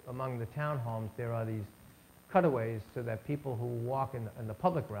among the townhomes, there are these cutaways so that people who walk in the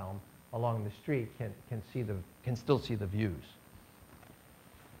public realm along the street can still see the views.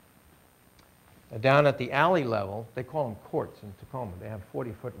 Down at the alley level, they call them courts in Tacoma. They have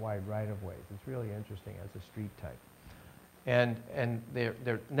 40-foot wide right-of-ways. It's really interesting as a street type. And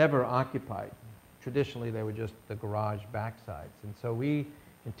they're never occupied. Traditionally, they were just the garage backsides. And so we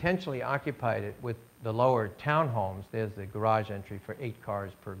intentionally occupied it with the lower townhomes. There's the garage entry for 8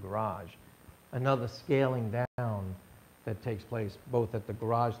 cars per garage. Another scaling down that takes place both at the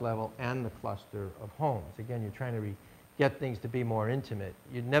garage level and the cluster of homes. Again, you're trying to get things to be more intimate.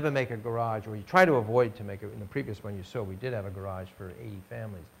 You'd never make a garage, or you try to avoid to make it. In the previous one you saw, we did have a garage for 80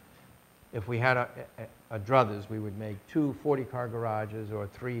 families. If we had a druthers, we would make 2 40-car garages or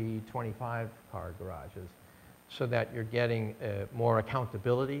 3 25-car garages, so that you're getting more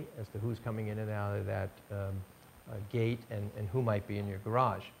accountability as to who's coming in and out of that gate and who might be in your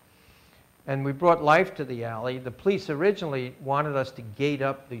garage. And we brought life to the alley. The police originally wanted us to gate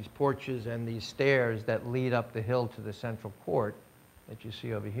up these porches and these stairs that lead up the hill to the central court that you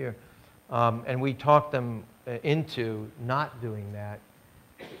see over here. And we talked them into not doing that,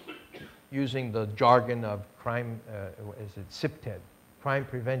 using the jargon of crime, is it CPTED, crime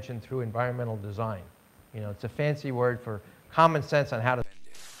prevention through environmental design. You know, it's a fancy word for common sense on how to. With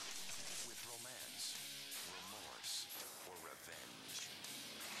romance, remorse, or revenge.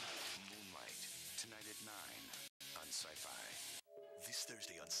 Moonlight, tonight at 9 on Sci-Fi. This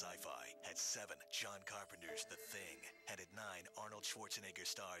Thursday on Sci-Fi at 7, John Carpenter's The Thing. And at 9, Arnold Schwarzenegger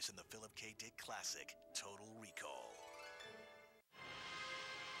stars in the Philip K. Dick classic, Total Recall.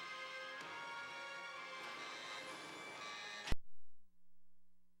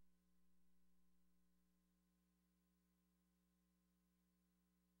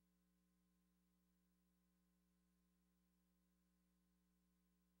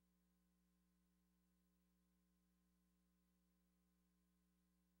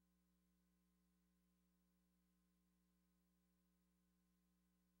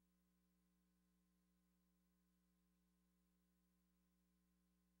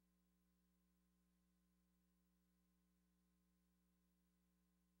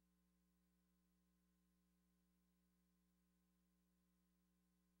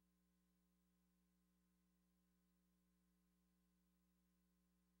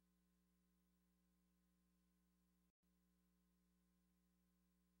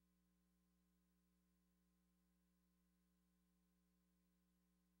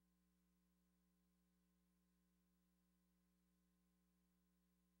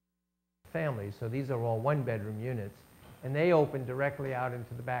 Families. So these are all 1-bedroom units, and they open directly out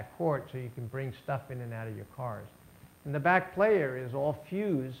into the back court, so you can bring stuff in and out of your cars. And the back play area is all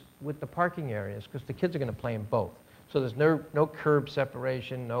fused with the parking areas, because the kids are going to play in both. So there's no curb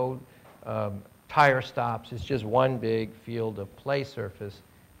separation, no tire stops. It's just one big field of play surface,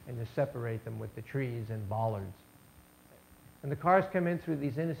 and you separate them with the trees and bollards. And the cars come in through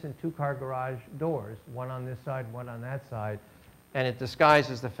these innocent 2-car garage doors, one on this side, one on that side. And it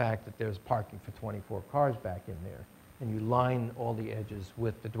disguises the fact that there's parking for 24 cars back in there. And you line all the edges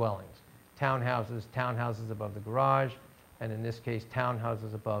with the dwellings. Townhouses above the garage, and in this case,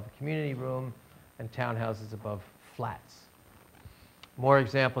 townhouses above the community room, and townhouses above flats. More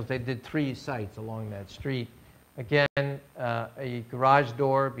examples, they did 3 sites along that street. Again, a garage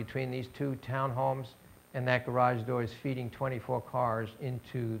door between these 2 townhomes, and that garage door is feeding 24 cars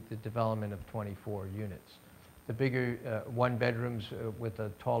into the development of 24 units. The bigger 1-bedrooms with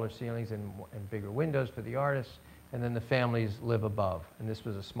the taller ceilings and bigger windows for the artists, and then the families live above. And this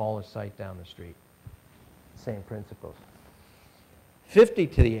was a smaller site down the street. Same principles. 50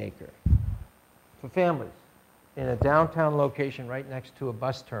 to the acre for families in a downtown location right next to a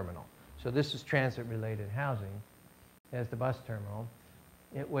bus terminal. So this is transit-related housing. There's the bus terminal.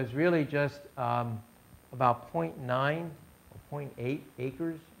 It was really just about 0.9 or 0.8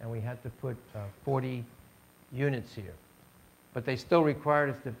 acres, and we had to put 40 units here. But they still required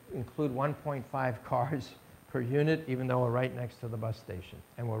us to include 1.5 cars per unit, even though we're right next to the bus station,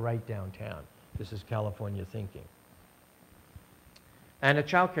 and we're right downtown. This is California thinking. and a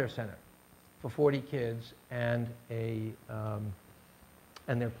child care center for 40 kids and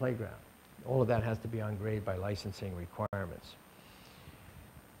their playground. All of that has to be on grade by licensing requirements.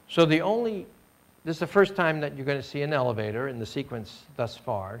 So this is the first time that you're going to see an elevator in the sequence thus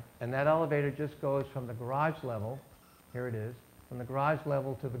far, and that elevator just goes from the garage level, here it is, from the garage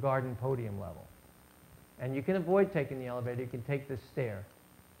level to the garden podium level. And you can avoid taking the elevator. You can take this stair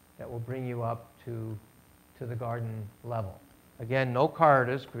that will bring you up to the garden level. Again, no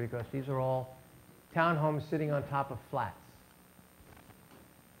corridors, because these are all townhomes sitting on top of flats.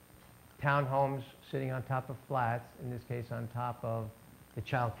 Townhomes sitting on top of flats, in this case on top of the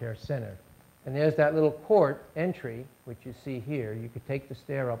child care center. And there's that little court entry, which you see here. You could take the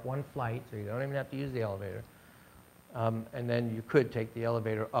stair up one flight, so you don't even have to use the elevator. And then you could take the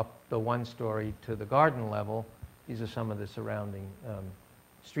elevator up the one story to the garden level. These are some of the surrounding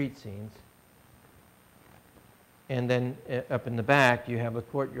street scenes. And then up in the back, you have a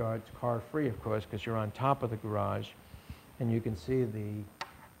courtyard. It's car-free, of course, because you're on top of the garage. And you can see the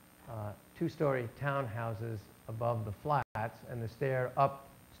two-story townhouses above the flats, and the stair up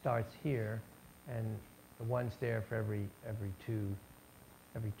starts here, and the one stair for every two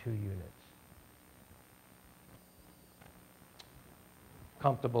units.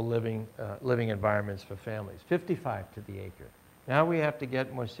 Comfortable living environments for families. 55 to the acre. Now we have to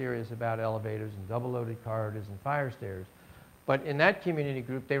get more serious about elevators and double-loaded corridors and fire stairs. But in that community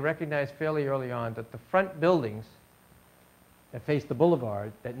group, they recognized fairly early on that the front buildings that face the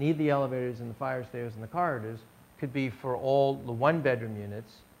boulevard that need the elevators and the fire stairs and the corridors could be for all the one-bedroom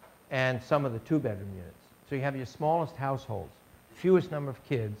units and some of the two-bedroom units. So you have your smallest households, fewest number of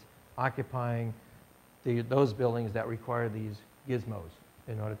kids occupying those buildings that require these gizmos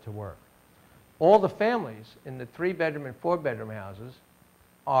in order to work. All the families in the 3-bedroom and 4-bedroom houses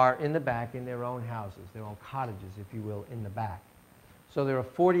are in the back in their own houses, their own cottages, if you will, in the back. So there are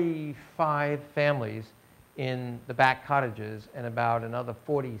 45 families in the back cottages and about another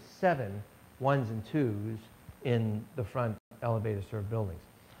 47 ones and twos in the front elevator-served buildings.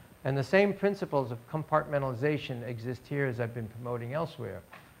 And the same principles of compartmentalization exist here as I've been promoting elsewhere.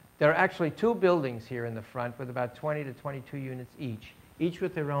 There are actually 2 buildings here in the front with about 20 to 22 units each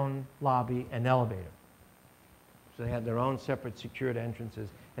with their own lobby and elevator. So they have their own separate secured entrances.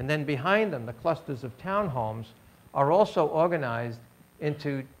 And then behind them, the clusters of townhomes are also organized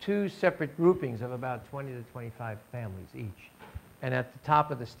into 2 separate groupings of about 20 to 25 families each. And at the top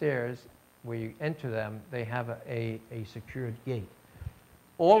of the stairs, where you enter them, they have a secured gate.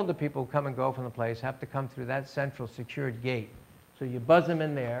 All of the people who come and go from the place have to come through that central secured gate. So you buzz them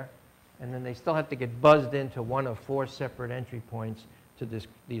in there, and then they still have to get buzzed into one of 4 separate entry points to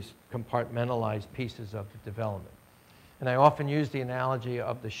these compartmentalized pieces of the development. And I often use the analogy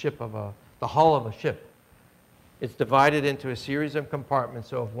of the hull of a ship. It's divided into a series of compartments,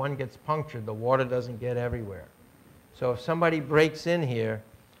 so if one gets punctured, the water doesn't get everywhere. So if somebody breaks in here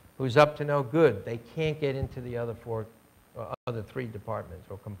who's up to no good, they can't get into the other 3 departments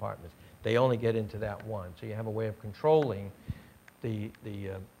or compartments. They only get into that one. So you have a way of controlling the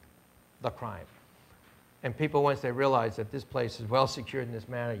crime. And people, once they realize that this place is well secured in this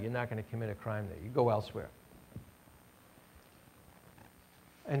manner, you're not going to commit a crime there. You go elsewhere.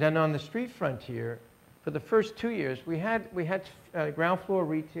 And then on the street front here, for the first 2 years, we had ground floor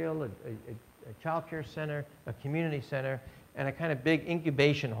retail, a child care center, a community center, and a kind of big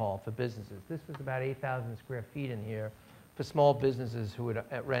incubation hall for businesses. This was about 8,000 square feet in here for small businesses who would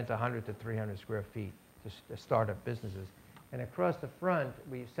rent 100 to 300 square feet to start up businesses. And across the front,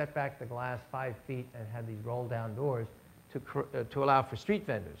 we set back the glass 5 feet and had these roll-down doors to allow for street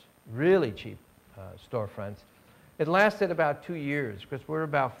vendors, really cheap storefronts. It lasted about 2 years because we're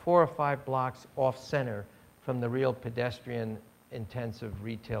about 4 or 5 blocks off-center from the real pedestrian-intensive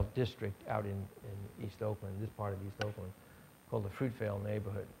retail district out in East Oakland, this part of East Oakland, called the Fruitvale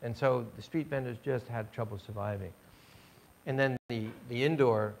neighborhood. And so the street vendors just had trouble surviving. And then the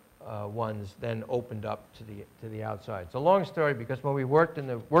indoor ones then opened up to the outside. It's a long story because when we worked in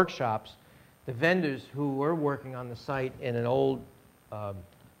the workshops, the vendors who were working on the site in an old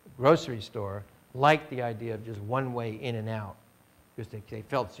grocery store liked the idea of just one way in and out because they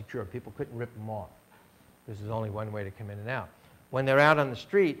felt secure. People couldn't rip them off because there's only one way to come in and out. When they're out on the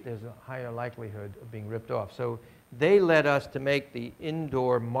street, there's a higher likelihood of being ripped off. So they led us to make the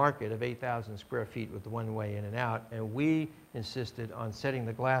indoor market of 8,000 square feet with the one way in and out, and we insisted on setting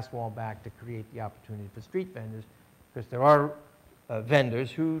the glass wall back to create the opportunity for street vendors because there are vendors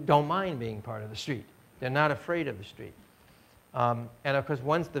who don't mind being part of the street. They're not afraid of the street. And of course,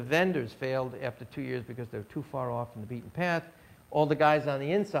 once the vendors failed after 2 years because they're too far off from the beaten path, all the guys on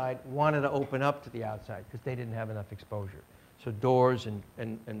the inside wanted to open up to the outside because they didn't have enough exposure. So doors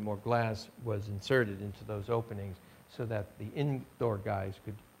and more glass was inserted into those openings so that the indoor guys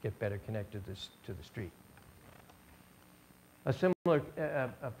could get better connected to the street. A similar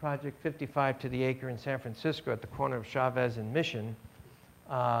project, 55 to the acre in San Francisco at the corner of Chavez and Mission.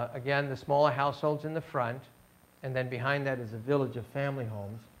 Again, the smaller households in the front, and then behind that is a village of family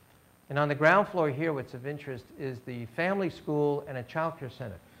homes. And on the ground floor here, what's of interest is the family school and a child care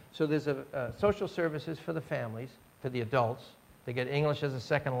center. So there's a social services for the families, for the adults. They get English as a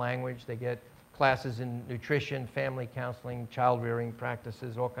second language. They get classes in nutrition, family counseling, child rearing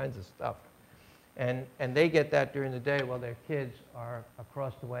practices, all kinds of stuff. And they get that during the day while their kids are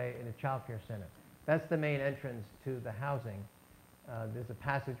across the way in a child care center. That's the main entrance to the housing. There's a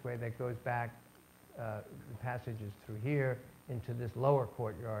passageway that goes back. The passage is through here into this lower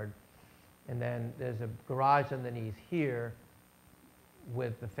courtyard. And then there's a garage underneath here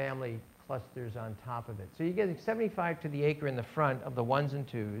with the family clusters on top of it. So you're getting 75 to the acre in the front of the ones and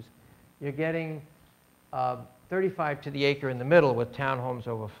twos. You're getting 35 to the acre in the middle with townhomes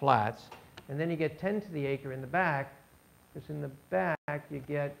over flats. And then you get 10 to the acre in the back, because in the back you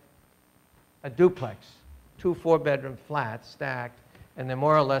get a duplex, 2 4-bedroom flats stacked, and they're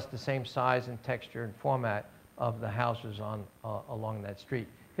more or less the same size and texture and format of the houses on, along that street.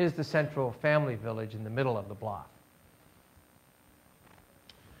 Here's the central family village in the middle of the block.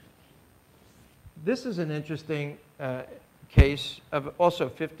 This is an interesting case of also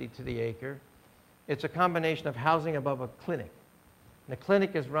 50 to the acre. It's a combination of housing above a clinic. The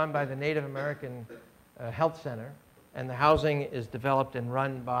clinic is run by the Native American Health Center, and the housing is developed and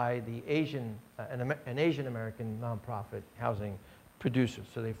run by the an Asian American nonprofit housing producer.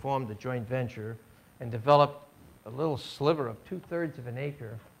 So they formed a joint venture and developed a little sliver of 2/3 of an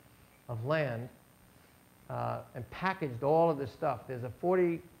acre of land and packaged all of this stuff. There's a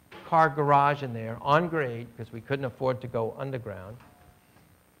 40-car garage in there on grade because we couldn't afford to go underground.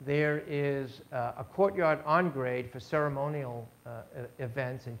 There is a courtyard on grade for ceremonial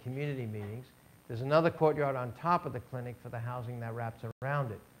events and community meetings. There's another courtyard on top of the clinic for the housing that wraps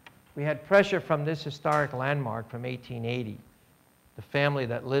around it. We had pressure from this historic landmark from 1880. The family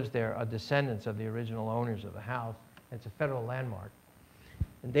that lives there are descendants of the original owners of the house. It's a federal landmark.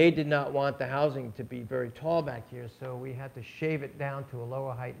 And they did not want the housing to be very tall back here, so we had to shave it down to a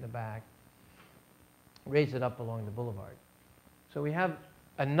lower height in the back, raise it up along the boulevard. So we have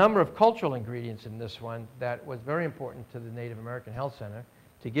a number of cultural ingredients in this one that was very important to the Native American Health Center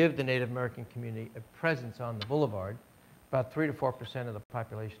to give the Native American community a presence on the boulevard. About 3 to 4% of the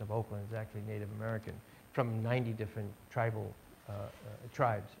population of Oakland is actually Native American from 90 different tribal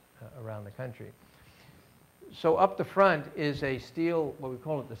tribes around the country. So up the front is a steel, what we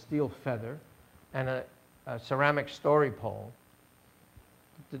call it the steel feather, and a ceramic story pole.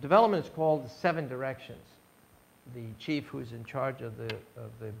 The development is called the 7 Directions. The chief who's in charge of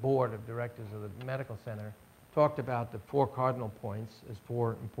the board of directors of the medical center talked about the 4 cardinal points as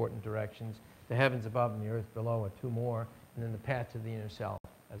 4 important directions. The heavens above and the earth below are 2 more, and then the path to the inner self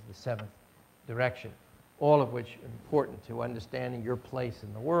as the 7th direction, all of which are important to understanding your place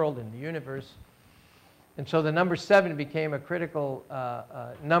in the world, in the universe. And so the number 7 became a critical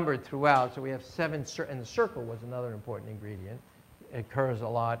number throughout. So we have 7, and the circle was another important ingredient. It occurs a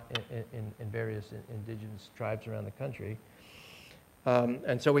lot in various indigenous tribes around the country.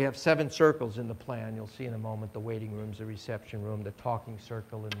 And so we have 7 circles in the plan. You'll see in a moment the waiting rooms, the reception room, the talking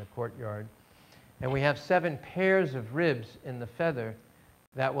circle in the courtyard. And we have 7 pairs of ribs in the feather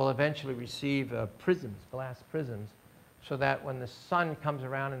that will eventually receive prisms, glass prisms, so that when the sun comes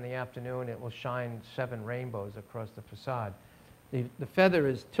around in the afternoon, it will shine 7 rainbows across the facade. The feather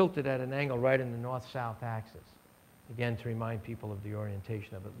is tilted at an angle right in the north-south axis, again to remind people of the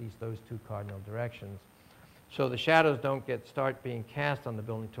orientation of at least those 2 cardinal directions. So the shadows don't start being cast on the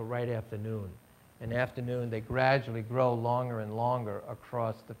building until right after noon. In the afternoon, they gradually grow longer and longer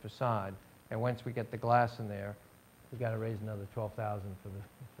across the facade. And once we get the glass in there, we've got to raise another $12,000 for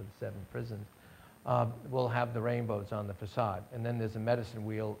the 7 prisms. We'll have the rainbows on the facade. And then there's a medicine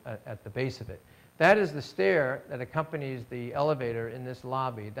wheel at the base of it. That is the stair that accompanies the elevator in this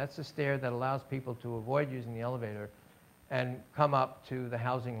lobby. That's the stair that allows people to avoid using the elevator and come up to the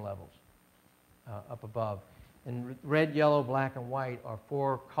housing levels up above. And red, yellow, black, and white are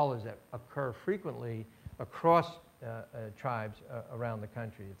 4 colors that occur frequently across tribes around the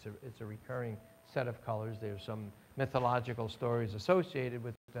country. It's a recurring set of colors. There's some mythological stories associated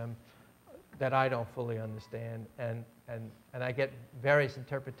with them that I don't fully understand, and I get various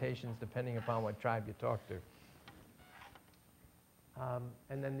interpretations depending upon what tribe you talk to.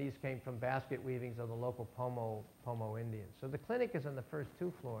 And then these came from basket weavings of the local Pomo Indians. So the clinic is on the first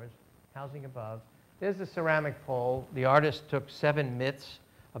 2 floors, housing above. There's the ceramic pole. The artist took 7 myths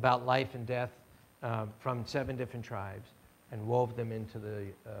about life and death from 7 different tribes and wove them into the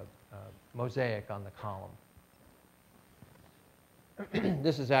mosaic on the column.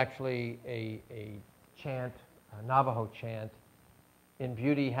 This is actually a chant, a Navajo chant. In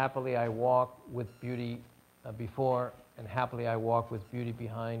beauty, happily I walk, with beauty before, and happily I walk, with beauty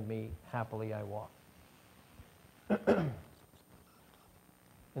behind me, happily I walk.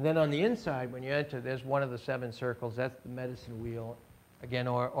 And then on the inside, when you enter, there's one of the 7 circles. That's the medicine wheel, again,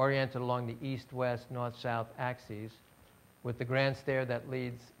 oriented along the east-west, north-south axes, with the grand stair that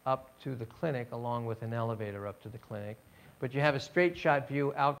leads up to the clinic, along with an elevator up to the clinic. But you have a straight shot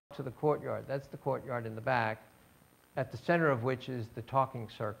view out to the courtyard. That's the courtyard in the back, at the center of which is the talking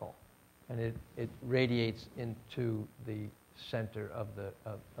circle. And it radiates into the center of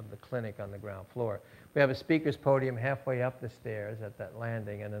the clinic on the ground floor. We have a speaker's podium halfway up the stairs at that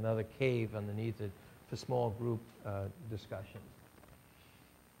landing and another cave underneath it for small group discussions.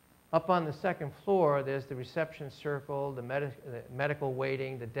 Up on the second floor, there's the reception circle, the medical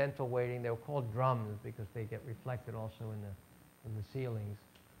waiting, the dental waiting. They were called drums because they get reflected also in the ceilings.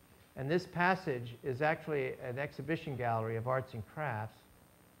 And this passage is actually an exhibition gallery of arts and crafts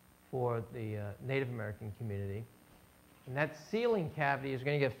for the Native American community. And that ceiling cavity is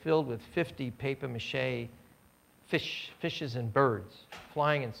going to get filled with 50 papier-mâché fishes and birds,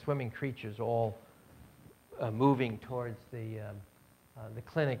 flying and swimming creatures, all moving towards the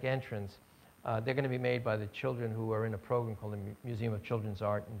clinic entrance. They're going to be made by the children who are in a program called the Museum of Children's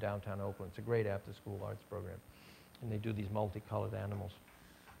Art in downtown Oakland. It's a great after-school arts program. And they do these multicolored animals.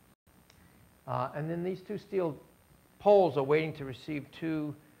 And then these 2 steel poles are waiting to receive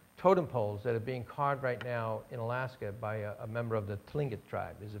 2 totem poles that are being carved right now in Alaska by a member of the Tlingit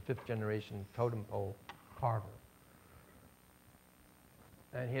tribe. There's a 5th generation totem pole carver.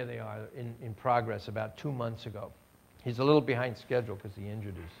 And here they are in progress about 2 months ago. He's a little behind schedule because he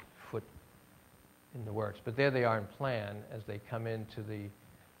injured his foot in the works. But there they are in plan as they come into the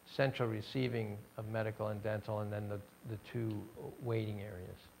central receiving of medical and dental, and then the 2 waiting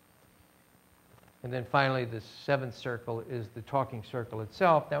areas. And then finally, the 7th circle is the talking circle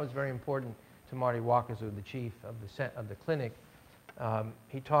itself. That was very important to Marty Wakazu, the chief of the clinic.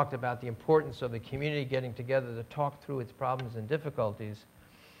 He talked about the importance of the community getting together to talk through its problems and difficulties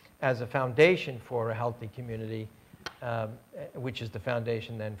as a foundation for a healthy community, which is the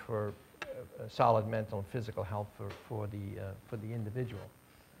foundation then for solid mental and physical health for the individual.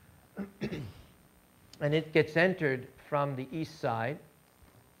 And it gets entered from the east side.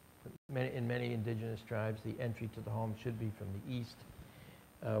 In many indigenous tribes, the entry to the home should be from the east,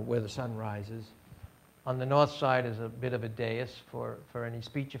 where the sun rises. On the north side is a bit of a dais for any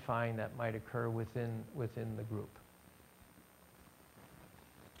speechifying that might occur within the group.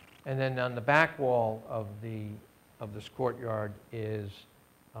 And then on the back wall of this courtyard is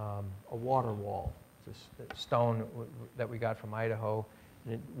a water wall. It's a stone that we got from Idaho,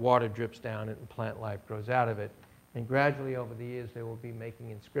 and water drips down it and plant life grows out of it. And gradually over the years, they will be making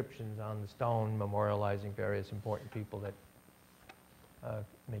inscriptions on the stone memorializing various important people that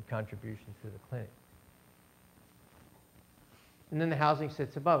made contributions to the clinic. And then the housing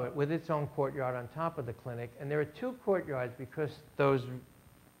sits above it with its own courtyard on top of the clinic. And there are 2 courtyards because those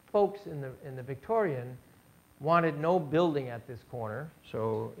folks in the Victorian wanted no building at this corner,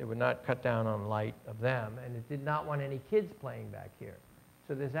 so it would not cut down on light of them, and it did not want any kids playing back here.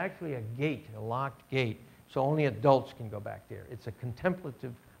 So there's actually a gate, a locked gate, so only adults can go back there. It's a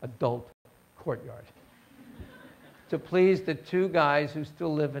contemplative adult courtyard. To please the 2 guys who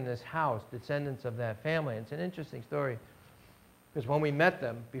still live in this house, descendants of that family. It's an interesting story, because when we met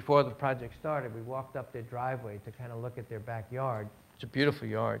them before the project started, we walked up their driveway to kind of look at their backyard. It's a beautiful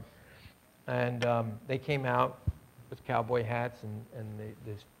yard. And they came out with cowboy hats and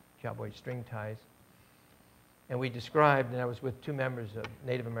this cowboy string ties. And we described, and I was with 2 members of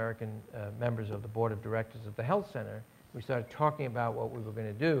Native American members of the board of directors of the health center. We started talking about what we were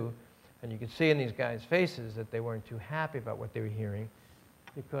going to do, and you could see in these guys' faces that they weren't too happy about what they were hearing,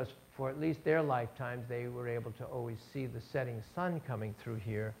 because for at least their lifetimes, they were able to always see the setting sun coming through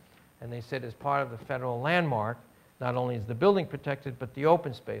here. And they said, as part of the federal landmark, not only is the building protected, but the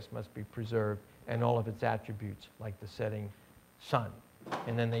open space must be preserved and all of its attributes, like the setting sun.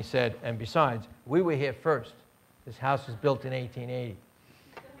 And then they said, and besides, we were here first. This house was built in 1880.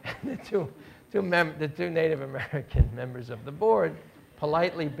 The 2 Native American members of the board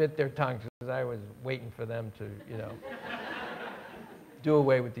politely bit their tongues because I was waiting for them to, do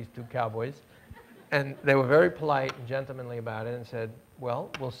away with these 2 cowboys. And they were very polite and gentlemanly about it and said,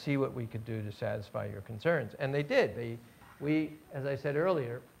 well, we'll see what we could do to satisfy your concerns. And they did. We, as I said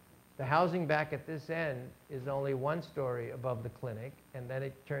earlier, The housing back at this end is only 1 story above the clinic, and then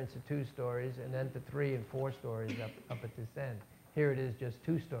it turns to 2 stories, and then to 3 and 4 stories up at this end. Here it is just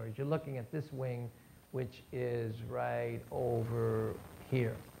 2 stories. You're looking at this wing, which is right over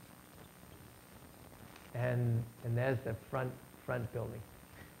here. And there's the front building.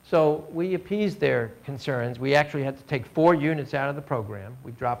 So we appeased their concerns. We actually had to take 4 units out of the program.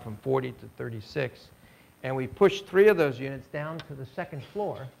 We dropped from 40 to 36. And we pushed 3 of those units down to the 2nd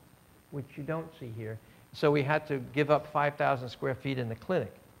floor, which you don't see here. So we had to give up 5,000 square feet in the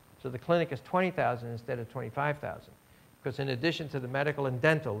clinic. So the clinic is 20,000 instead of 25,000. Because in addition to the medical and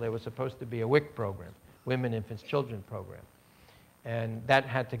dental, there was supposed to be a WIC program, Women, Infants, Children program. And that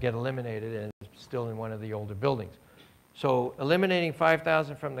had to get eliminated, and it's still in one of the older buildings. So eliminating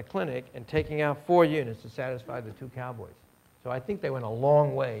 5,000 from the clinic and taking out 4 units to satisfy the 2 cowboys. So I think they went a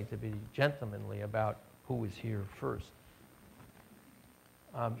long way to be gentlemanly about who was here first.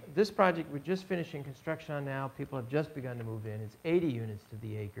 This project we're just finishing construction on now. People have just begun to move in. It's 80 units to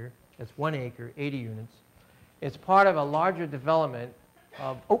the acre. That's 1 acre, 80 units. It's part of a larger development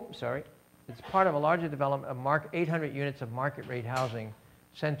of, it's part of a larger development of 800 units of market rate housing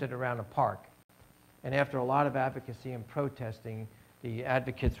centered around a park. And after a lot of advocacy and protesting, the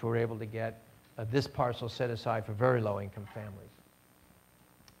advocates were able to get this parcel set aside for very low income families.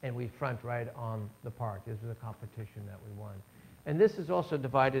 And we front right on the park. This is a competition that we won. And this is also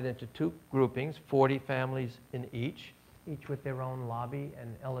divided into 2 groupings, 40 families in each with their own lobby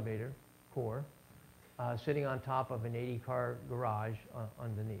and elevator core, sitting on top of an 80-car garage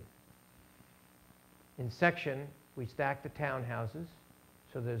underneath. In section, we stack the townhouses,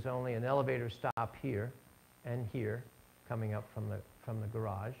 so there's only an elevator stop here and here coming up from the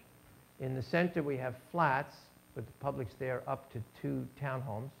garage. In the center, we have flats with the public stair up to 2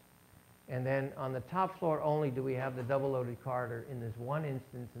 townhomes. And then on the top floor only do we have the double-loaded corridor in this one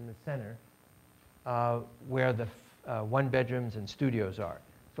instance in the center where the 1 bedrooms and studios are.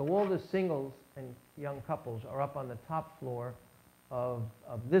 So all the singles and young couples are up on the top floor of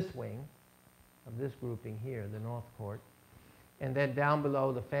this wing, of this grouping here, the North Court. And then down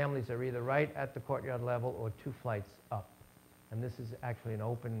below, the families are either right at the courtyard level or 2 flights up. And this is actually an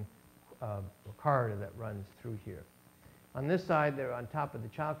open corridor that runs through here. On this side, they're on top of the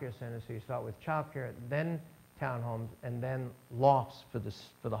child care center, so you start with child care, then townhomes, and then lofts for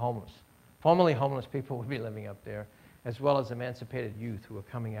the homeless. Formerly homeless people would be living up there, as well as emancipated youth who are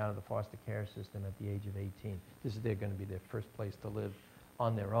coming out of the foster care system at the age of 18. This is going to be their first place to live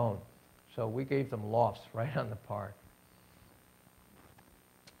on their own. So we gave them lofts right on the park.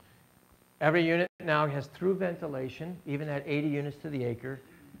 Every unit now has through ventilation, even at 80 units to the acre,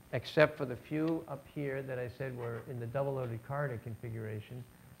 except for the few up here that I said were in the double-loaded corridor configuration.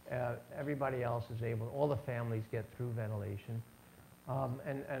 Everybody else is able, all the families get through ventilation.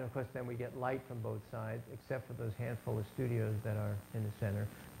 And of course, then we get light from both sides, except for those handful of studios that are in the center.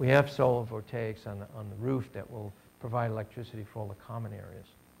 We have solar voltaics on the roof that will provide electricity for all the common areas.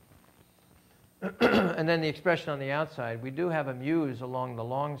 And then the expression on the outside, we do have a mews along the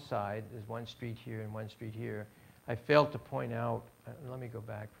long side. There's 1 street here and 1 street here. I failed to point out, let me go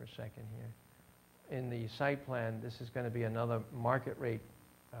back for a second here. In the site plan, this is going to be another market rate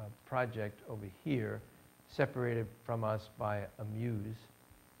project over here, separated from us by a mews.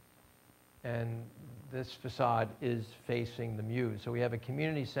 And this facade is facing the mews. So we have a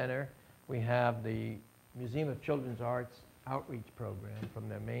community center. We have the Museum of Children's Arts outreach program from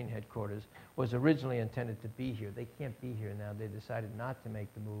their main headquarters. Was originally intended to be here. They can't be here now. They decided not to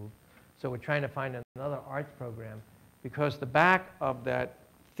make the move. So we're trying to find another arts program because the back of that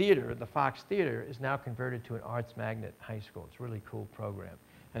theater, the Fox Theater, is now converted to an arts magnet high school. It's a really cool program.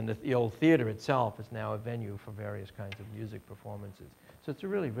 And the old theater itself is now a venue for various kinds of music performances. So it's a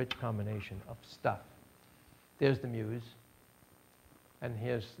really rich combination of stuff. There's the mews. And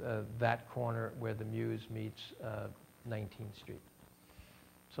here's that corner where the mews meets 19th Street.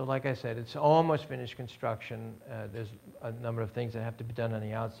 So like I said, it's almost finished construction. There's a number of things that have to be done on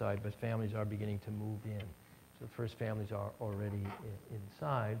the outside, but families are beginning to move in. So the first families are already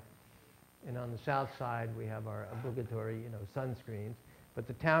inside. And on the south side, we have our obligatory, sunscreens. But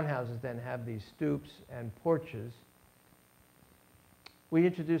the townhouses then have these stoops and porches. We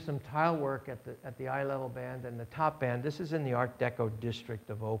introduced some tile work at the eye-level band and the top band. This is in the Art Deco district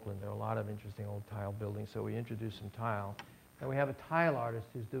of Oakland. There are a lot of interesting old tile buildings, so we introduced some tile. And we have a tile artist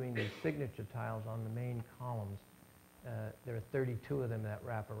who's doing these signature tiles on the main columns. There are 32 of them that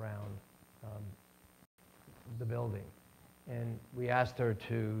wrap around the building. And we asked her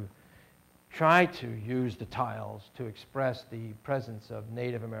to try to use the tiles to express the presence of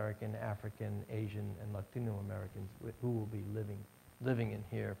Native American, African, Asian, and Latino Americans who will be living in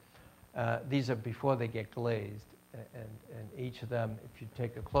here. These are before they get glazed. And each of them, if you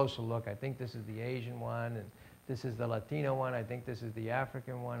take a closer look, I think this is the Asian one, and this is the Latino one, I think this is the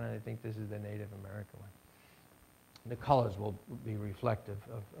African one, and I think this is the Native American one. The colors will be reflective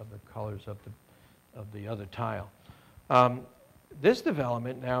of the colors of the other tile. This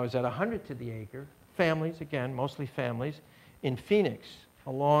development now is at 100 to the acre. Families, again, mostly families, in Phoenix,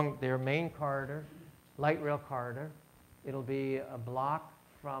 along their main corridor, light rail corridor. It'll be a block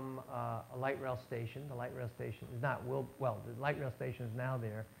from a light rail station. The light rail station is not, well, the light rail station is now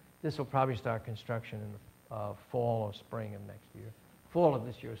there. This will probably start construction in the fall or spring of next year. Fall of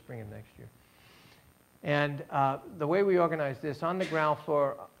this year, spring of next year. And the way we organize this, on the ground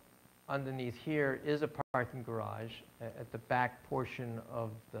floor underneath here is a parking garage at the back portion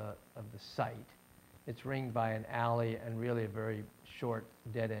of the site. It's ringed by an alley and really a very short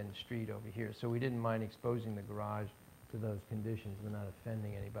dead-end street over here. So we didn't mind exposing the garage to those conditions. We're not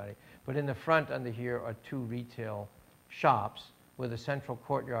offending anybody. But in the front under here are 2 retail shops with a central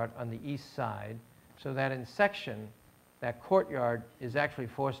courtyard on the east side, so that in section, that courtyard is actually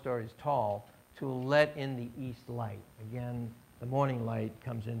 4 stories tall to let in the east light. Again, the morning light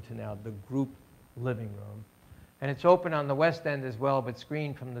comes into now the group living room. And it's open on the west end as well, but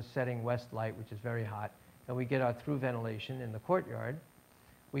screened from the setting west light, which is very hot. And we get our through ventilation in the courtyard.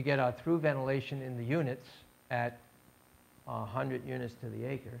 We get our through ventilation in the units at 100 units to the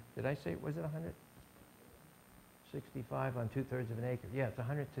acre. Did I say, was it 100? 65 on 2/3 of an acre. Yeah, it's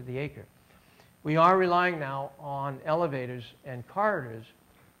 100 to the acre. We are relying now on elevators and corridors,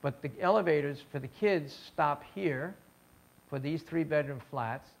 but the elevators for the kids stop here for these 3-bedroom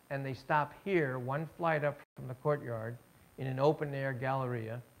flats, and they stop here 1 flight up from the courtyard in an open-air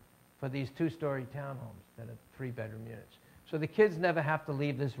galleria for these 2-story townhomes that are 3-bedroom units. So the kids never have to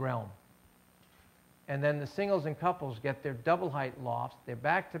leave this realm. And then the singles and couples get their double-height lofts. They're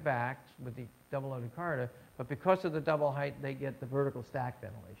back-to-back with the double-loaded corridor, but because of the double height, they get the vertical stack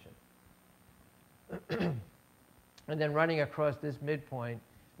ventilation. And then running across this midpoint,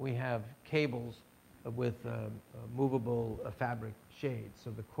 we have cables with movable fabric shades.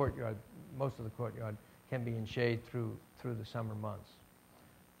 So the courtyard, most of the courtyard, can be in shade through the summer months.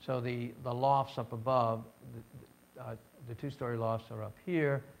 So the lofts up above, the 2-story lofts are up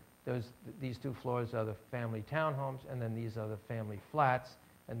here. These 2 floors are the family townhomes, and then these are the family flats,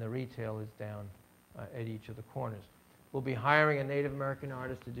 and the retail is down at each of the corners. We'll be hiring a Native American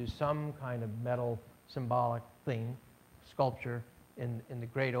artist to do some kind of metal symbolic thing, sculpture, in the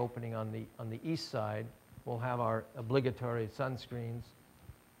great opening on the east side. We'll have our obligatory sunscreens.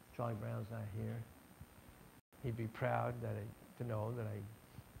 Charlie Brown's not here. He'd be proud to know that I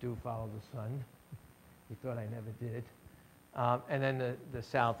do follow the sun. He thought I never did. And then the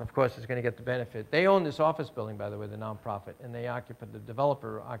south, of course, is going to get the benefit. They own this office building, by the way, the nonprofit, and the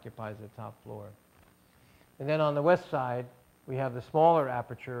developer occupies the top floor. And then on the west side, we have the smaller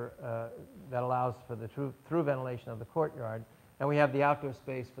aperture that allows for the through ventilation of the courtyard, and we have the outdoor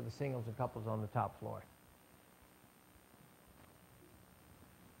space for the singles and couples on the top floor.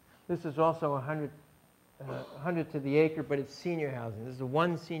 This is also 100 to the acre, but it's senior housing. This is the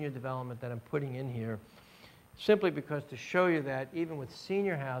one senior development that I'm putting in here, simply because to show you that even with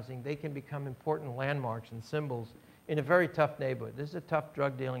senior housing, they can become important landmarks and symbols in a very tough neighborhood. This is a tough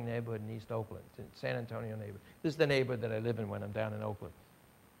drug dealing neighborhood in East Oakland. It's in San Antonio neighborhood. This is the neighborhood that I live in when I'm down in Oakland.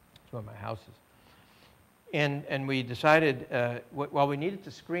 It's where my house is. And we decided, well, we needed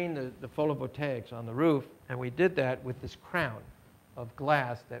to screen the photovoltaics on the roof, and we did that with this crown of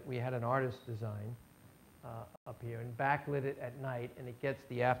glass that we had an artist design up here, and backlit it at night, and it gets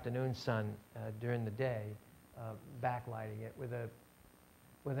the afternoon sun during the day, backlighting it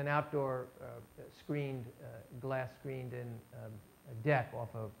with an outdoor screened, glass screened in deck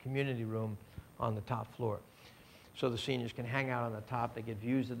off a community room on the top floor. So the seniors can hang out on the top. They get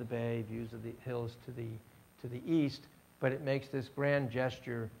views of the bay, views of the hills to the east, but it makes this grand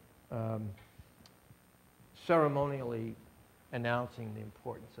gesture ceremonially announcing the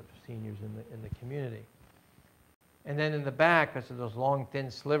importance of seniors in the community. And then in the back, because of those long, thin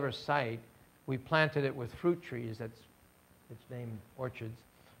sliver site, we planted it with fruit trees, it's named orchards,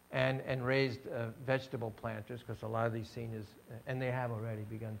 and raised vegetable planters, because a lot of these seniors, and they have already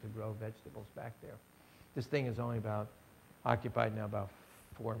begun to grow vegetables back there. This thing is only occupied now about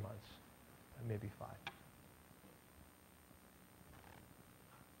 4 months, maybe 5.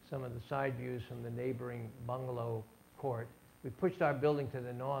 Some of the side views from the neighboring bungalow court. We pushed our building to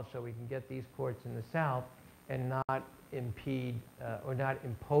the north so we can get these courts in the south and not impede or not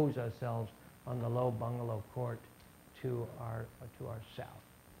impose ourselves on the low bungalow court to our south.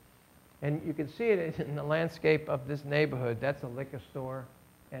 And you can see it in the landscape of this neighborhood. That's a liquor store.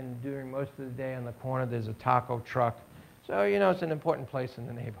 and during most of the day on the corner there's a taco truck. So, you know, it's an important place in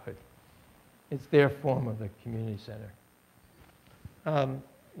the neighborhood. It's their form of the community center.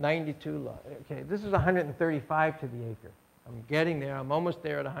 92 lot. Okay, this is 135 to the acre. I'm getting there. I'm almost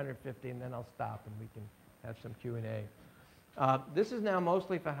there at 150, and then I'll stop and we can have some Q&A. This is now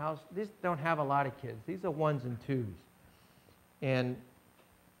mostly for house. These don't have a lot of kids. These are 1s and 2s.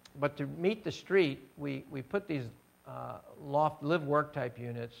 But to meet the street, we put these loft live-work type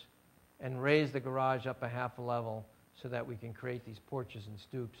units and raise the garage up a half a level so that we can create these porches and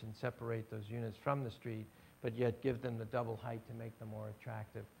stoops and separate those units from the street, but yet give them the double height to make them more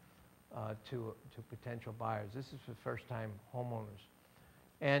attractive to potential buyers. This is for first-time homeowners.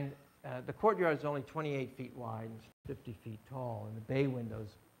 And the courtyard is only 28 feet wide and 50 feet tall, and the bay windows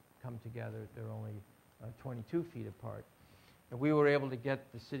come together. They're only 22 feet apart. And we were able to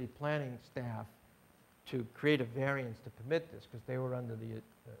get the city planning staff to create a variance to permit this because they were under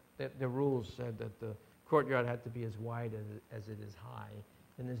the rules said that the courtyard had to be as wide as it is high.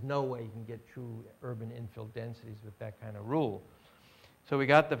 And there's no way you can get true urban infill densities with that kind of rule. So we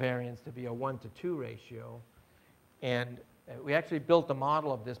got the variance to be a 1-to-2 ratio. And we actually built a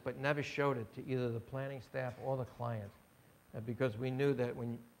model of this but never showed it to either the planning staff or the client because we knew that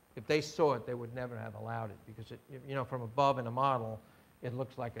if they saw it, they would never have allowed it because, you know, from above in a model, it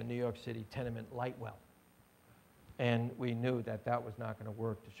looks like a New York City tenement light well. And we knew that that was not going to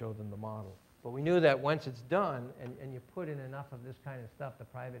work to show them the model. But we knew that once it's done and you put in enough of this kind of stuff, the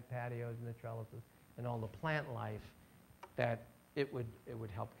private patios and the trellises and all the plant life, that it would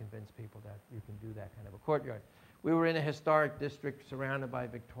help convince people that you can do that kind of a courtyard. We were in a historic district surrounded by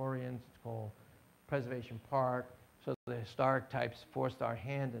Victorians. It's called Preservation Park. So the historic types forced our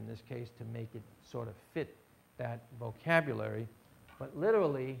hand in this case to make it sort of fit that vocabulary. But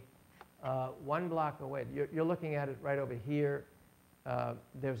literally, 1 block away, you're looking at it right over here.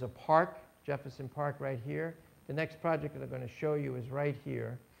 There's a park, Jefferson Park right here. The next project that I'm going to show you is right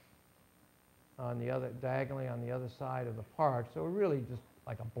here, diagonally on the other side of the park. So we're really just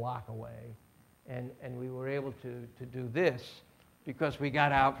like a block away. And we were able to do this because we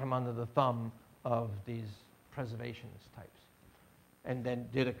got out from under the thumb of these preservationist types and then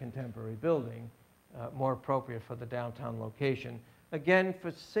did a contemporary building more appropriate for the downtown location. Again,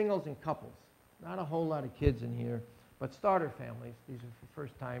 for singles and couples. Not a whole lot of kids in here, but starter families. These are for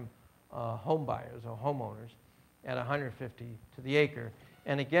first-time home buyers or homeowners at 150 to the acre.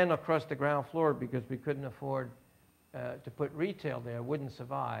 And again, across the ground floor, because we couldn't afford to put retail there, wouldn't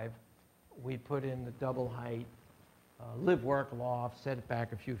survive, we put in the double height live-work loft, set it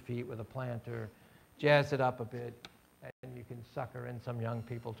back a few feet with a planter, jazz it up a bit, and you can sucker in some young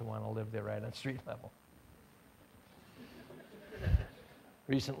people to want to live there right on street level.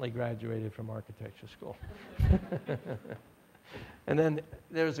 Recently graduated from architecture school. And then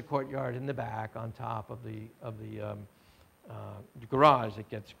there's a courtyard in the back on top of the garage that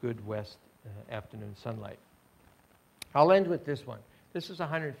gets good west afternoon sunlight. I'll end with this one. This is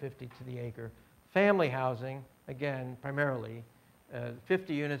 150 to the acre. Family housing, again, primarily,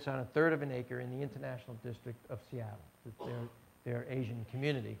 50 units on 1/3 of an acre in the International District of Seattle. It's their Asian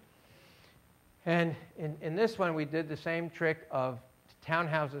community. And in this one, we did the same trick of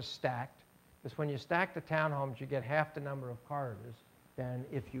townhouses stacked, because when you stack the townhomes, you get half the number of corridors than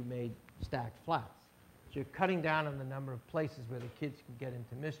if you made stacked flats. So you're cutting down on the number of places where the kids can get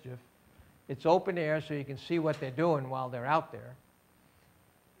into mischief. It's open air, so you can see what they're doing while they're out there.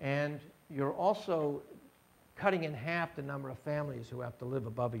 And you're also cutting in half the number of families who have to live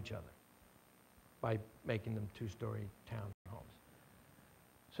above each other by making them 2-story townhomes.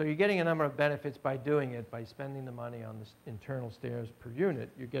 So you're getting a number of benefits by doing it, by spending the money on the internal stairs per unit.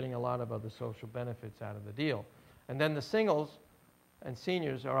 You're getting a lot of other social benefits out of the deal. And then the singles and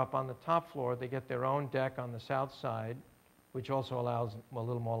seniors are up on the top floor. They get their own deck on the south side, which also allows a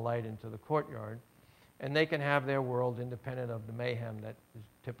little more light into the courtyard. And they can have their world independent of the mayhem that is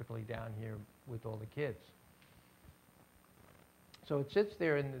typically down here with all the kids. So it sits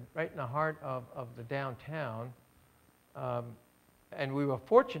there right in the heart of the downtown. And we were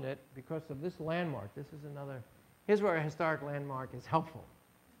fortunate because of this landmark. This is here's where a historic landmark is helpful.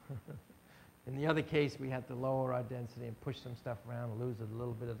 In the other case, we had to lower our density and push some stuff around and lose a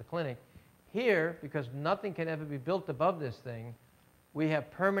little bit of the clinic. Here, because nothing can ever be built above this thing, we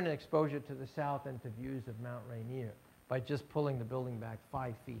have permanent exposure to the south and to views of Mount Rainier. By just pulling the building back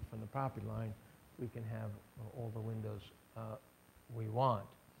 5 feet from the property line, we can have all the windows we want.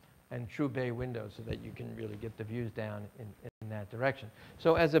 And true bay windows so that you can really get the views down in that direction.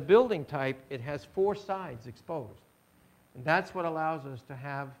 So as a building type, it has 4 sides exposed. And that's what allows us to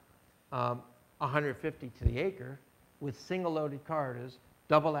have 150 to the acre with single loaded corridors,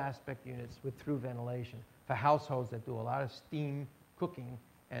 double aspect units with through ventilation for households that do a lot of steam cooking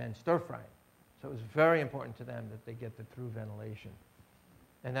and stir frying. So it was very important to them that they get the through ventilation.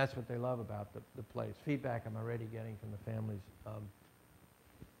 And that's what they love about the place. Feedback I'm already getting from the families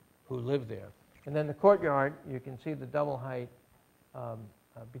who live there. And then the courtyard, you can see the double height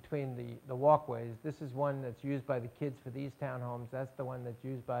between the walkways. This is one that's used by the kids for these townhomes. That's the one that's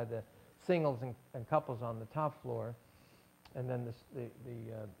used by the singles and couples on the top floor. And then the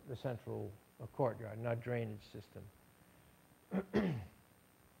central courtyard, not drainage system.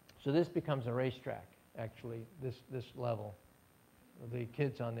 So this becomes a racetrack, actually, this level. The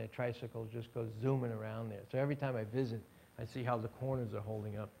kids on their tricycles just go zooming around there. So every time I visit, I see how the corners are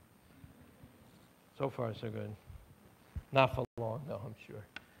holding up. So far, so good. Not for long, though, I'm sure.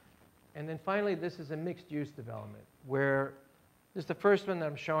 And then finally, this is a mixed-use development, where this is the first one that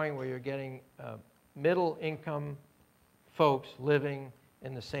I'm showing where you're getting middle-income folks living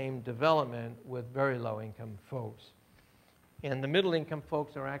in the same development with very low-income folks. And the middle-income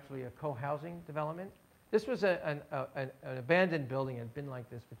folks are actually a co-housing development. This was an abandoned building. It had been like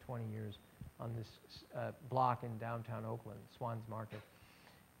this for 20 years on this block in downtown Oakland, Swans Market.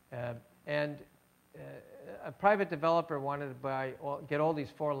 A private developer wanted to get all these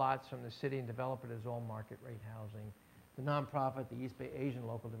 4 lots from the city and develop it as all market rate housing. The nonprofit, the East Bay Asian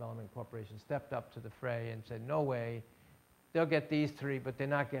Local Development Corporation, stepped up to the fray and said, no way, they'll get these 3, but they're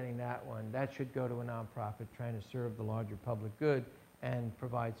not getting that one. That should go to a nonprofit trying to serve the larger public good and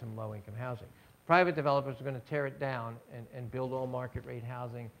provide some low-income housing. Private developers are going to tear it down and build all market rate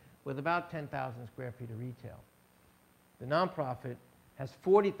housing with about 10,000 square feet of retail. The nonprofit has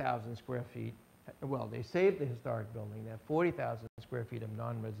 40,000 square feet. Well, they saved the historic building. They have 40,000 square feet of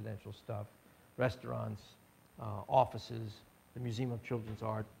non-residential stuff, restaurants, offices, the Museum of Children's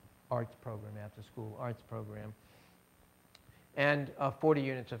Arts program, after-school arts program, and 40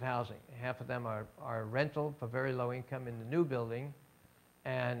 units of housing. Half of them are rental for very low income in the new building,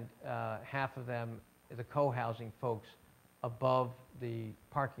 and half of them are the co-housing folks above the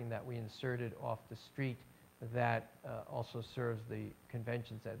parking that we inserted off the street that also serves the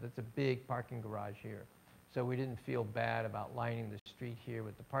convention center. That's a big parking garage here. So we didn't feel bad about lining the street here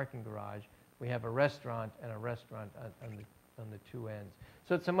with the parking garage. We have a restaurant and a restaurant on the 2 ends.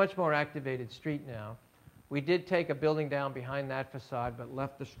 So it's a much more activated street now. We did take a building down behind that facade, but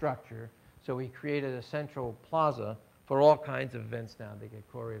left the structure. So we created a central plaza for all kinds of events now. They get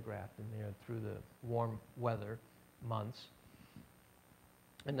choreographed in there through the warm weather months.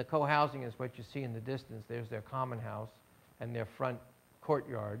 And the co-housing is what you see in the distance. There's their common house and their front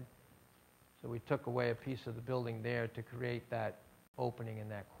courtyard. So we took away a piece of the building there to create that opening in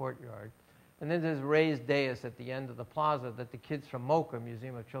that courtyard. And then there's a raised dais at the end of the plaza that the kids from MoCA,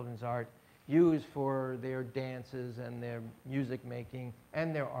 Museum of Children's Art, use for their dances and their music making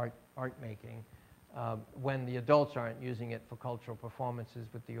and their art making when the adults aren't using it for cultural performances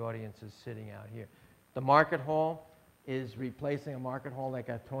with the audiences sitting out here. The market hall is replacing a market hall that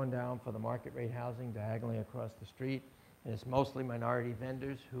got torn down for the market rate housing diagonally across the street. And it's mostly minority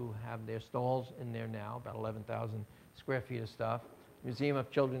vendors who have their stalls in there now, about 11,000 square feet of stuff. Museum of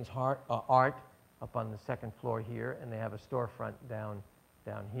Children's Art up on the 2nd floor here, and they have a storefront down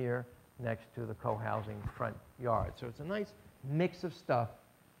here next to the co-housing front yard. So it's a nice mix of stuff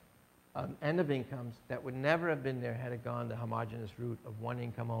and of incomes that would never have been there had it gone the homogeneous route of 1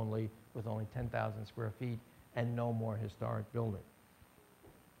 income only with only 10,000 square feet and no more historic building.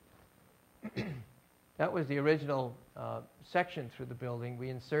 That was the original section through the building. We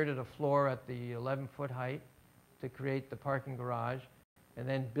inserted a floor at the 11-foot height to create the parking garage, and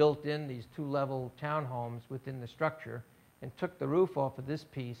then built in these 2-level townhomes within the structure and took the roof off of this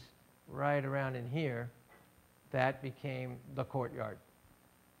piece right around in here. That became the courtyard.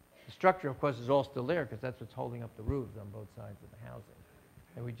 The structure, of course, is all still there because that's what's holding up the roofs on both sides of the housing.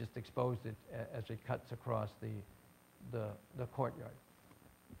 And we just exposed it as it cuts across the courtyard.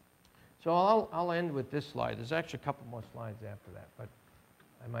 So I'll end with this slide. There's actually a couple more slides after that, but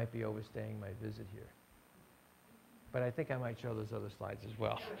I might be overstaying my visit here. But I think I might show those other slides as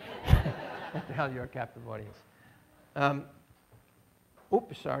well. Now you're a captive audience.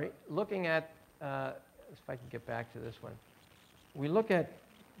 Oops, sorry. Looking at, if I can get back to this one. We look at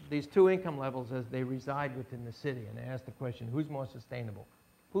these 2 income levels as they reside within the city and ask the question, who's more sustainable?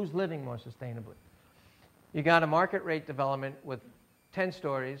 Who's living more sustainably? You got a market rate development with 10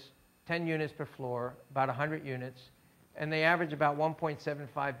 stories, 10 units per floor, about 100 units, and they average about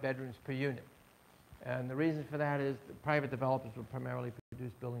 1.75 bedrooms per unit. And the reason for that is the private developers will primarily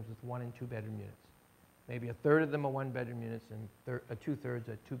produce buildings with 1 and 2 bedroom units. Maybe a third of them are 1 bedroom units and 2/3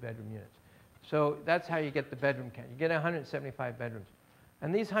 are 2 bedroom units. So that's how you get the bedroom count. You get 175 bedrooms.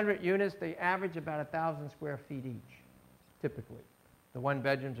 And these 100 units, they average about 1,000 square feet each, typically. The one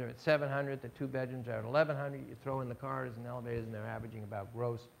bedrooms are at 700, the two bedrooms are at 1,100. You throw in the corridors and elevators, and they're averaging about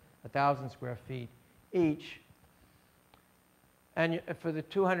gross 1,000 square feet each. And for the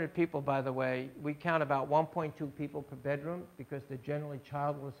 200 people, by the way, we count about 1.2 people per bedroom because they're generally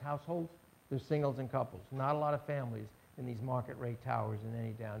childless households. They're singles and couples. Not a lot of families in these market rate towers in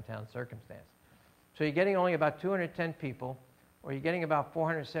any downtown circumstance. So you're getting only about 210 people, or you're getting about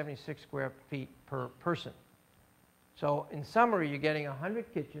 476 square feet per person. So in summary, you're getting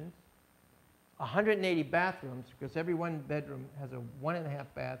 100 kitchens, 180 bathrooms, because every one bedroom has a 1.5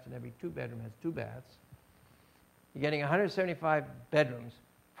 baths and every two bedroom has 2 baths. You're getting 175 bedrooms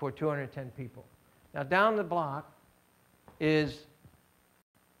for 210 people. Now down the block is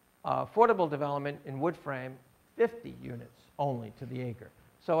affordable development in wood frame, 50 units only to the acre.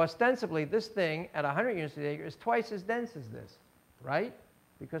 So ostensibly, this thing at 100 units to the acre is twice as dense as this, right?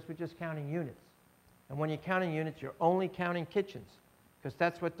 Because we're just counting units. And when you're counting units, you're only counting kitchens, because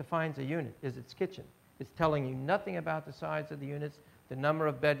that's what defines a unit, is its kitchen. It's telling you nothing about the size of the units, the number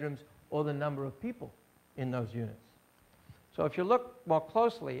of bedrooms, or the number of people in those units. So if you look more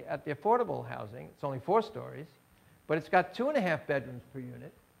closely at the affordable housing, it's only 4 stories, but it's got 2.5 bedrooms per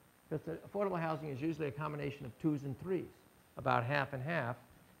unit, because the affordable housing is usually a combination of 2s and 3s, about half and half.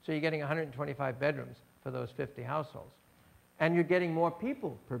 So you're getting 125 bedrooms for those 50 households. And you're getting more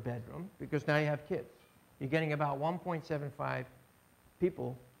people per bedroom because now you have kids. You're getting about 1.75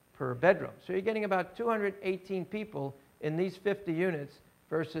 people per bedroom. So you're getting about 218 people in these 50 units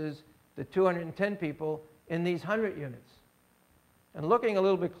versus the 210 people in these 100 units. And looking a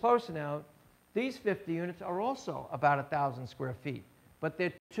little bit closer now, these 50 units are also about 1,000 square feet, but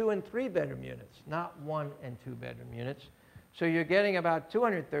they're 2 and 3 bedroom units, not 1 and 2 bedroom units. So you're getting about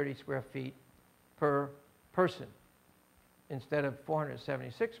 230 square feet per person instead of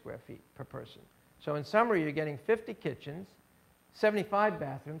 476 square feet per person. So in summary, you're getting 50 kitchens, 75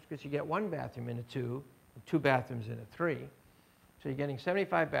 bathrooms, because you get 1 bathroom in a 2, and 2 bathrooms in a 3. So you're getting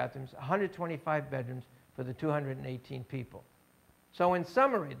 75 bathrooms, 125 bedrooms for the 218 people. So in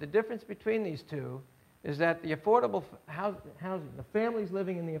summary, the difference between these two is that the affordable housing, the families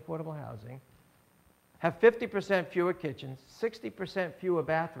living in the affordable housing, have 50% fewer kitchens, 60% fewer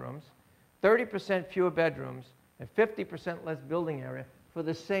bathrooms, 30% fewer bedrooms, and 50% less building area for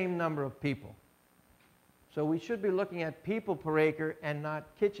the same number of people. So we should be looking at people per acre and not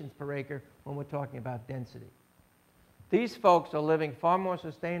kitchens per acre when we're talking about density. These folks are living far more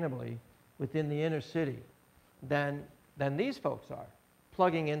sustainably within the inner city than these folks are,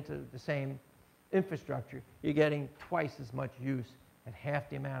 plugging into the same infrastructure. You're getting twice as much use and half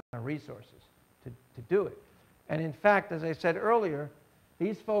the amount of resources to do it. And in fact, as I said earlier,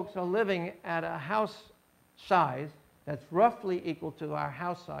 these folks are living at a house size that's roughly equal to our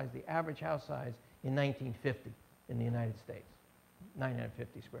house size, the average house size in 1950 in the United States,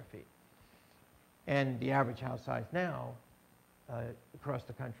 950 square feet. And the average house size now across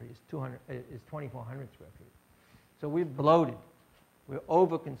the country is 2,400 square feet. So we've bloated. We're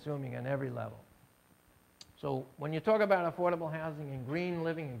over-consuming on every level. So when you talk about affordable housing and green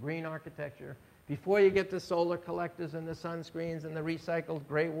living and green architecture, before you get the solar collectors and the sunscreens and the recycled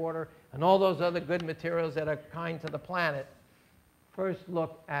gray water and all those other good materials that are kind to the planet, first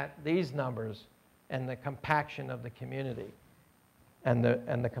look at these numbers and the compaction of the community and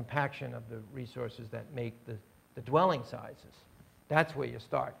the compaction of the resources that make the dwelling sizes. That's where you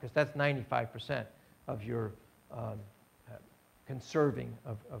start, because that's 95% of your conserving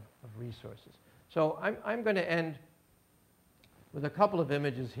of resources. So I'm going to end with a couple of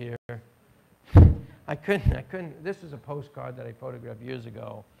images here. I couldn't, this is a postcard that I photographed years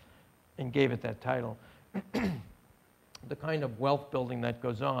ago and gave it that title. The kind of wealth building that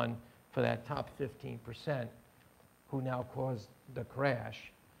goes on for that top 15% who now caused the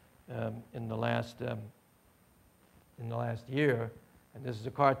crash in the last year. And this is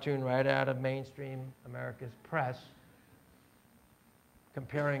a cartoon right out of mainstream America's press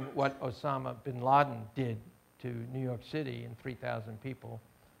comparing what Osama bin Laden did to New York City and 3,000 people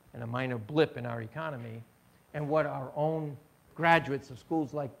and a minor blip in our economy, and what our own graduates of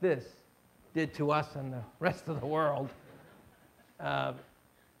schools like this did to us and the rest of the world, and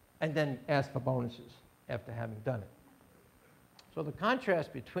then ask for bonuses after having done it. So the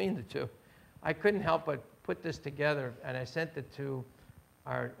contrast between the two, I couldn't help but put this together, and I sent it to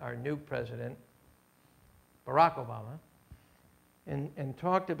our new president, Barack Obama, and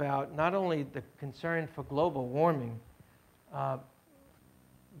talked about not only the concern for global warming,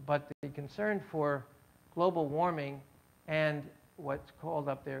 but the concern for global warming and what's called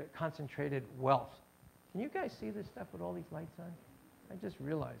up there concentrated wealth. Can you guys see this stuff with all these lights on? I just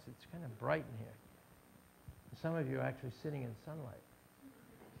realized it's kind of bright in here. Some of you are actually sitting in sunlight.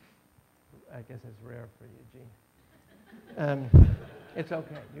 I guess it's rare for you, Gene. It's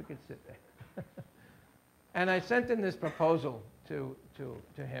okay. You could sit there. And I sent in this proposal to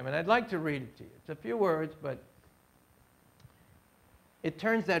him, and I'd like to read it to you. It's a few words, but it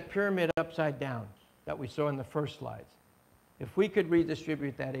turns that pyramid upside down that we saw in the first slides. If we could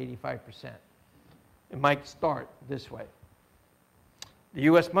redistribute that 85%, it might start this way. The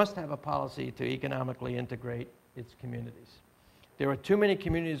U.S. must have a policy to economically integrate its communities. There are too many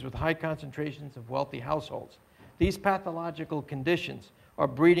communities with high concentrations of wealthy households. These pathological conditions are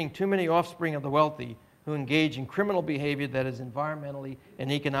breeding too many offspring of the wealthy who engage in criminal behavior that is environmentally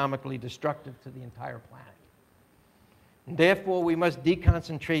and economically destructive to the entire planet. And therefore, we must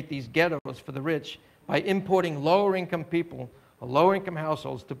deconcentrate these ghettos for the rich by importing lower-income people or lower-income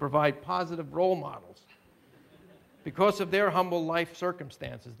households to provide positive role models. Because of their humble life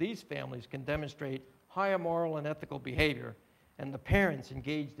circumstances, these families can demonstrate higher moral and ethical behavior, and the parents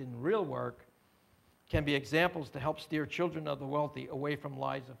engaged in real work can be examples to help steer children of the wealthy away from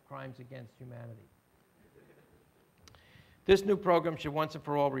lives of crimes against humanity. This new program should once and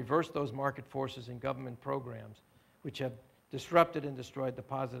for all reverse those market forces in government programs which have disrupted and destroyed the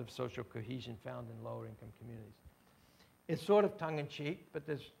positive social cohesion found in lower-income communities. It's sort of tongue-in-cheek, but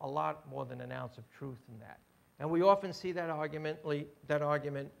there's a lot more than an ounce of truth in that. And we often see that argument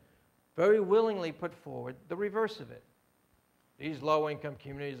very willingly put forward, the reverse of it. These low-income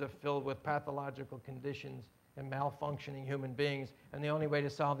communities are filled with pathological conditions and malfunctioning human beings, and the only way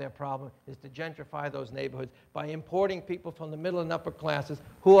to solve their problem is to gentrify those neighborhoods by importing people from the middle and upper classes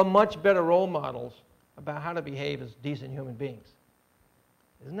who are much better role models about how to behave as decent human beings.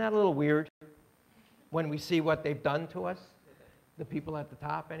 Isn't that a little weird when we see what they've done to us? The people at the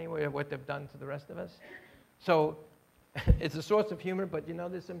top, anyway, what they've done to the rest of us? So it's a source of humor, but you know,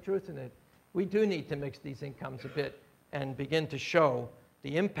 there's some truth in it. We do need to mix these incomes a bit and begin to show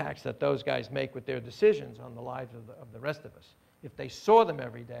the impacts that those guys make with their decisions on the lives of the rest of us. If they saw them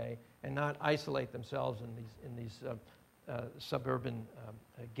every day and not isolate themselves in these suburban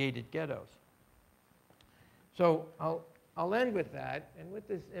gated ghettos. So I'll end with that, and with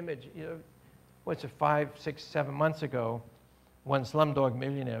this image. You know, what's it, 5, 6, 7 months ago, when Slumdog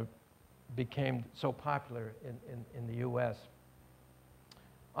Millionaire became so popular in the U.S.,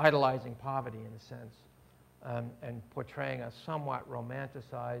 idolizing poverty in a sense, and portraying a somewhat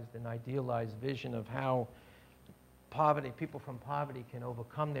romanticized and idealized vision of how people from poverty can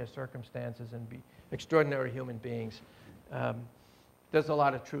overcome their circumstances and be extraordinary human beings. There's a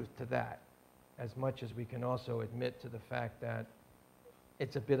lot of truth to that, as much as we can also admit to the fact that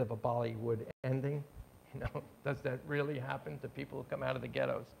it's a bit of a Bollywood ending. You know, does that really happen to people who come out of the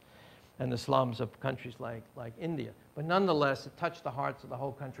ghettos and the slums of countries like India? But nonetheless, it touched the hearts of the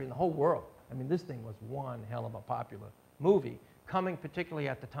whole country and the whole world. I mean, this thing was one hell of a popular movie, coming particularly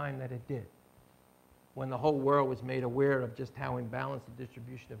at the time that it did, when the whole world was made aware of just how imbalanced the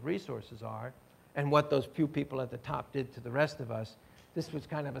distribution of resources are and what those few people at the top did to the rest of us. This was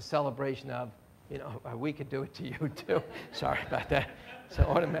kind of a celebration of, you know, we could do it to you too. Sorry about that. It's an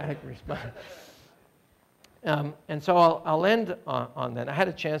automatic response. And so I'll end on that. I had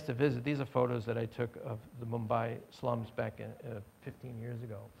a chance to visit. These are photos that I took of the Mumbai slums back 15 years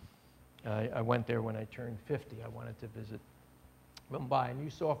ago. I went there when I turned 50. I wanted to visit Mumbai. And you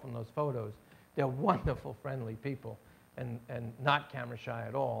saw from those photos, they're wonderful, friendly people, and not camera shy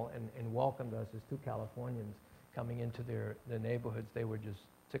at all, and welcomed us as two Californians coming into their neighborhoods. They were just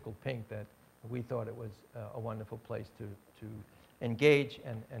tickled pink that we thought it was a wonderful place to engage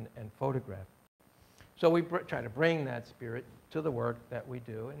and photograph. So we try to bring that spirit to the work that we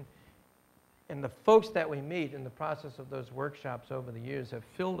do. And the folks that we meet in the process of those workshops over the years have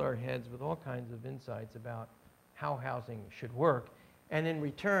filled our heads with all kinds of insights about how housing should work. And in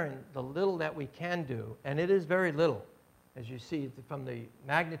return, the little that we can do, and it is very little, as you see from the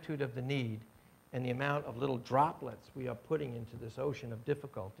magnitude of the need and the amount of little droplets we are putting into this ocean of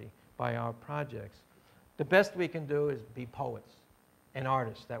difficulty by our projects, the best we can do is be poets and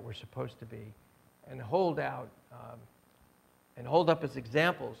artists that we're supposed to be, and hold out and hold up as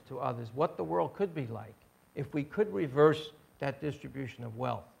examples to others what the world could be like if we could reverse that distribution of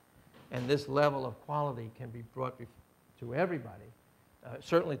wealth. And this level of quality can be brought to everybody,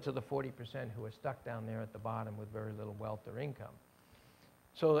 certainly to the 40% who are stuck down there at the bottom with very little wealth or income.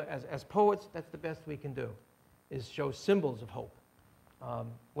 So as poets, that's the best we can do, is show symbols of hope.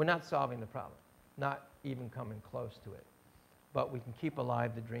 We're not solving the problem, not even coming close to it. But we can keep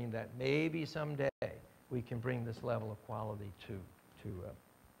alive the dream that maybe someday we can bring this level of quality to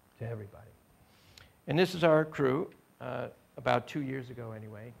everybody. And this is our crew. about 2 years ago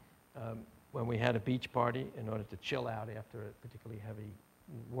anyway, when we had a beach party in order to chill out after a particularly heavy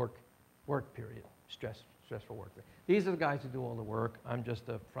work period, stressful work. These are the guys who do all the work. I'm just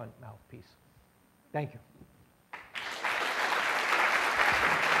a front mouthpiece. Thank you.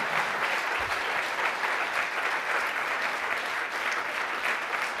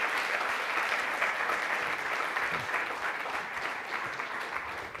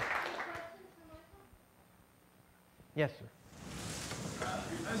 Yes, sir.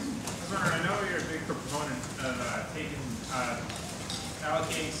 I was wondering, I know you're a big proponent of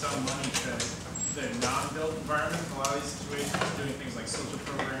allocating some money to the non-built environment in a lot of these situations, doing things like social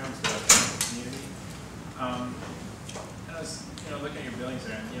programs for the community. And I was, looking at your buildings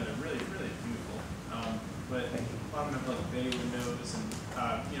there, and they're really, really beautiful. But a lot of them have like bay windows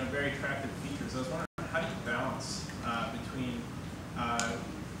and very attractive features. I was wondering, how do you balance between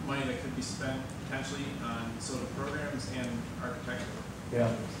money that could be spent potentially on social programs and architecture?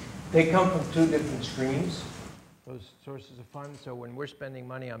 Yeah. They come from two different streams, those sources of funds. So when we're spending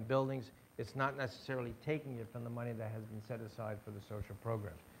money on buildings, it's not necessarily taking it from the money that has been set aside for the social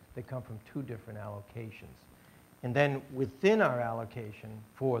programs. They come from two different allocations. And then within our allocation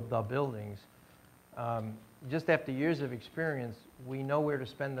for the buildings, just after years of experience, we know where to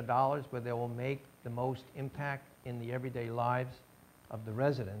spend the dollars, where they will make the most impact in the everyday lives of the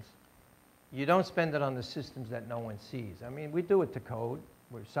residents. You don't spend it on the systems that no one sees. I mean, we do it to code.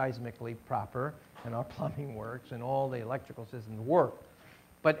 We're seismically proper, and our plumbing works, and all the electrical systems work.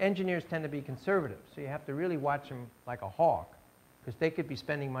 But engineers tend to be conservative, so you have to really watch them like a hawk, because they could be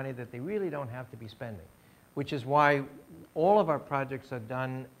spending money that they really don't have to be spending, which is why all of our projects are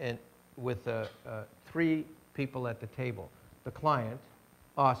done with three people at the table: the client,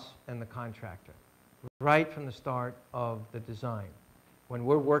 us, and the contractor, right from the start of the design. When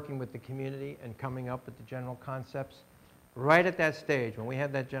we're working with the community and coming up with the general concepts, right at that stage, when we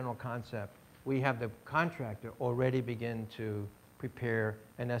have that general concept, we have the contractor already begin to prepare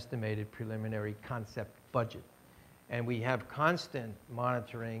an estimated preliminary concept budget. And we have constant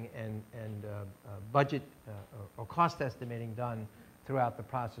monitoring and budget or cost estimating done throughout the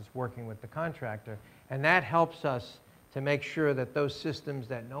process, working with the contractor. And that helps us to make sure that those systems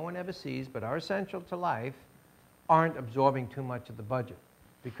that no one ever sees but are essential to life aren't absorbing too much of the budget,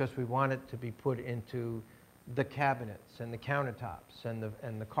 because we want it to be put into the cabinets and the countertops and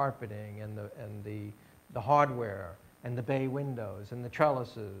the carpeting and the hardware and the bay windows and the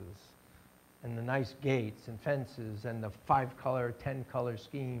trellises and the nice gates and fences and the 5-color, 10-color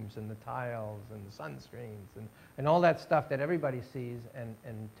schemes and the tiles and the sunscreens and all that stuff that everybody sees and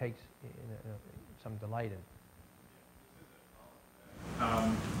takes some delight in. I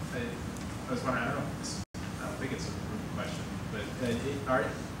was wondering, I don't think it's a question, but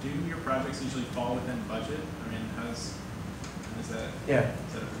do your projects usually fall within budget? I mean, is that? Yeah.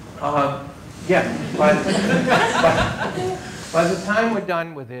 Is that a question? Yeah. By the time we're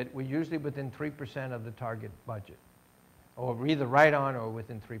done with it, we're usually within 3% of the target budget, or we're either right on or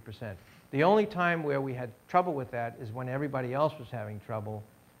within 3%. The only time where we had trouble with that is when everybody else was having trouble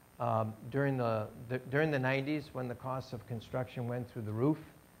during the 90s, when the costs of construction went through the roof.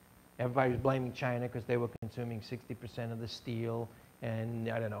 Everybody was blaming China because they were consuming 60% of the steel and,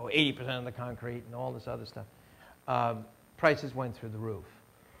 80% of the concrete and all this other stuff. Prices went through the roof.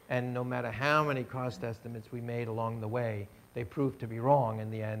 And no matter how many cost estimates we made along the way, they proved to be wrong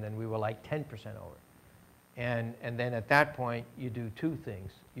in the end, and we were like 10% over. And then at that point, you do two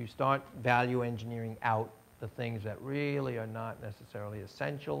things. You start value engineering out the things that really are not necessarily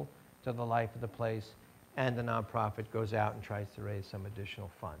essential to the life of the place, and the nonprofit goes out and tries to raise some additional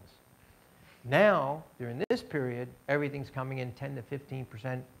funds. Now, during this period, everything's coming in 10 to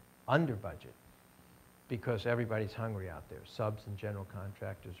 15% under budget, because everybody's hungry out there. Subs and general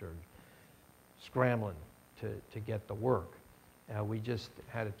contractors are scrambling to get the work. We just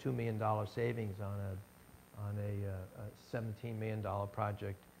had a $2 million savings on a $17 million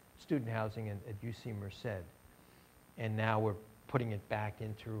project, student housing at UC Merced. And now we're putting it back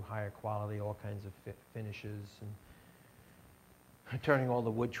into higher quality, all kinds of finishes, and turning all the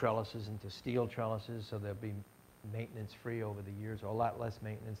wood trellises into steel trellises, so they'll be maintenance-free over the years, or a lot less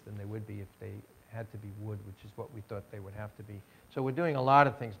maintenance than they would be if they had to be wood, which is what we thought they would have to be. So we're doing a lot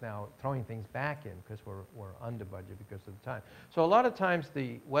of things now, throwing things back in because we're under budget because of the time. So a lot of times,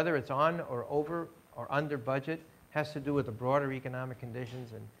 whether it's on or over or under budget has to do with the broader economic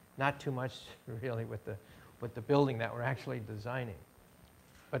conditions, and not too much really with the building that we're actually designing.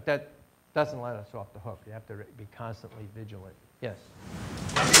 But that doesn't let us off the hook. You have to be constantly vigilant. Yes?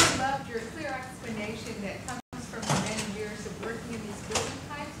 I really loved your clear explanation that comes from many years of working in these building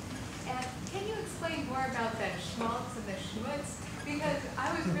types. And can you explain more about the schmaltz and the schmutz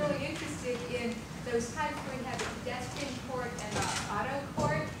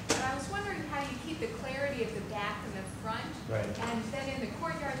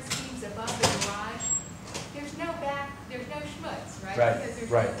right? Right, Because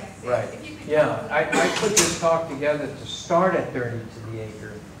there's right, no tax. right. If you could Yeah, talk about I put this talk together to start at 30 to the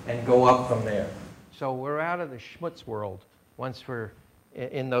acre and go up from there. So we're out of the schmutz world once we're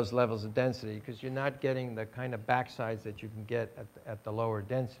in those levels of density, because you're not getting the kind of backsides that you can get at the lower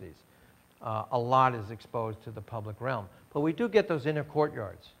densities. A lot is exposed to the public realm. But we do get those inner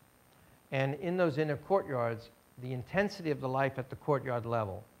courtyards. And in those inner courtyards, the intensity of the life at the courtyard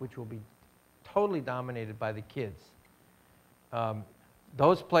level, which will be totally dominated by the kids,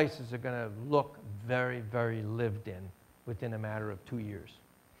 those places are going to look very, very lived in within a matter of 2 years,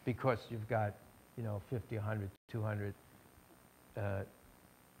 because you've got, 50, 100, 200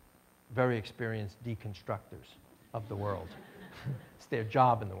 very experienced deconstructors of the world. It's their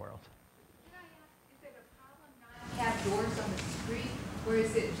job in the world. Can I ask, is it a problem not to have doors on the street, or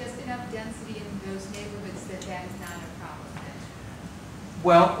is it just enough density in those neighborhoods that that is not a problem?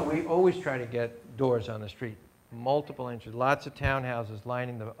 Well, we always try to get doors on the street, multiple inches, lots of townhouses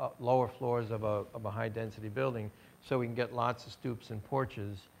lining the lower floors of a high-density building, so we can get lots of stoops and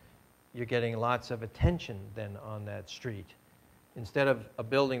porches. You're getting lots of attention then on that street. Instead of a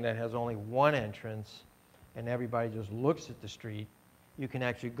building that has only one entrance and everybody just looks at the street, you can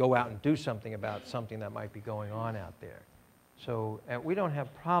actually go out and do something about something that might be going on out there. So we don't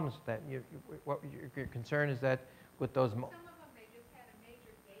have problems with that. What your concern is that with those... Some of them, they just had a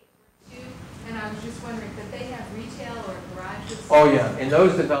major gate or two, and I was just wondering, could they have retail or garages? Oh, yeah. In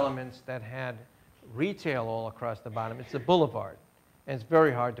those developments that had retail all across the bottom, it's a boulevard. And it's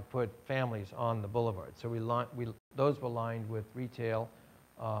very hard to put families on the boulevard. So those were lined with retail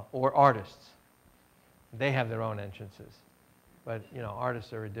or artists. They have their own entrances. But,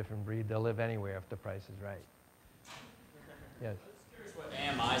 artists are a different breed. They'll live anywhere if the price is right. Yes? I was curious what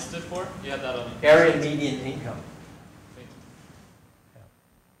AMI stood for. You had that on the... Area median income. Thank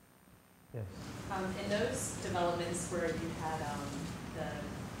you. Yes. In those developments where you had the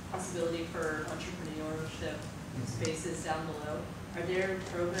possibility for entrepreneurship spaces down below, are there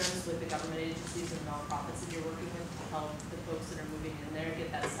programs with the government agencies and nonprofits that you're working with to help the folks that are moving in there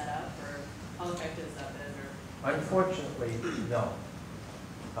get that set up, or how effective has that been? Or Unfortunately, no.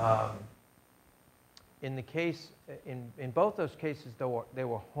 In the case, in both those cases, they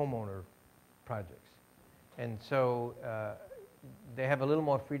were homeowner projects. And so they have a little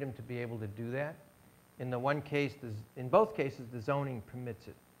more freedom to be able to do that. In the one case, in both cases, the zoning permits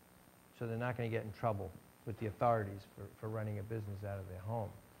it. So they're not going to get in trouble with the authorities for running a business out of their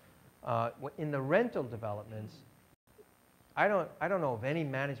home. In the rental developments, I don't know of any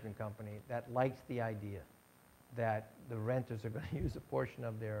management company that likes the idea that the renters are going to use a portion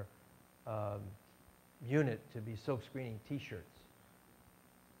of their unit to be silk screening T-shirts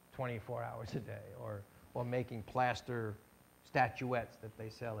 24 hours a day, or making plaster statuettes that they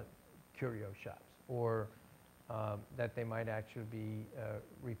sell at curio shops, or that they might actually be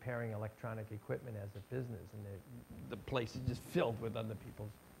repairing electronic equipment as a business, and the place is just filled with other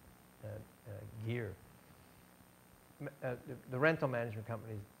people's gear. The rental management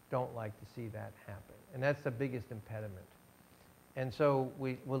companies don't like to see that happen, and that's the biggest impediment. And so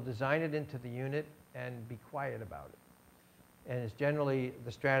we'll design it into the unit and be quiet about it. And it's generally,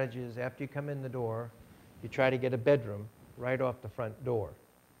 the strategy is after you come in the door, you try to get a bedroom right off the front door,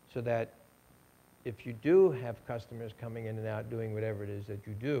 so that if you do have customers coming in and out doing whatever it is that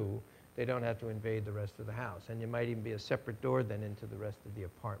you do, they don't have to invade the rest of the house. And there might even be a separate door then into the rest of the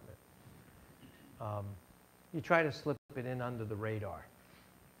apartment. You try to slip it in under the radar,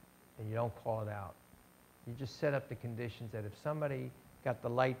 and you don't call it out. You just set up the conditions that if somebody got the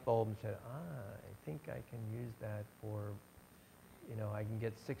light bulb and said, I think I can use that for, I can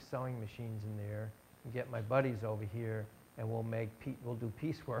get 6 sewing machines in there and get my buddies over here, and we'll do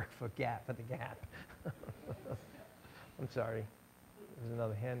piecework for the Gap. I'm sorry. There's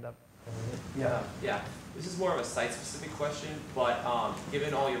another hand up. Yeah. Yeah, this is more of a site-specific question, but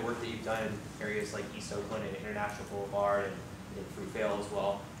given all your work that you've done in areas like East Oakland and International Boulevard and Fruitvale as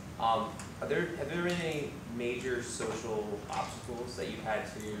well, have there been any major social obstacles that you've had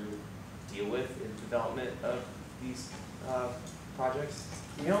to deal with in development of these projects?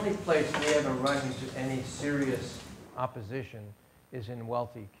 The only place we ever run into any serious opposition is in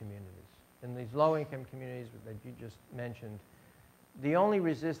wealthy communities. In these low-income communities that you just mentioned, the only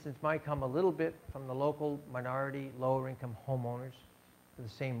resistance might come a little bit from the local minority, lower-income homeowners for the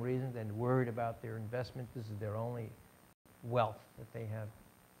same reason. They're worried about their investment. This is their only wealth that they have.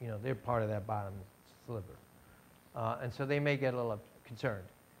 They're part of that bottom sliver. And so they may get a little concerned.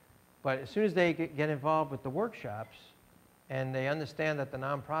 But as soon as they get involved with the workshops and they understand that the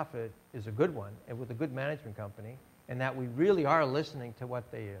nonprofit is a good one and with a good management company, and that we really are listening to what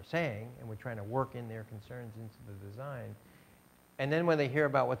they are saying and we're trying to work in their concerns into the design, And then when they hear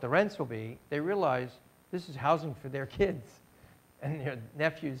about what the rents will be, they realize this is housing for their kids and their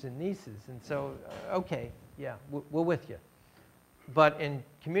nephews and nieces. And so, okay, yeah, we're with you. But in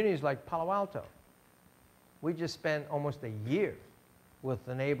communities like Palo Alto, we just spent almost a year with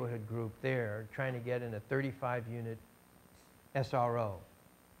the neighborhood group there trying to get in a 35-unit SRO,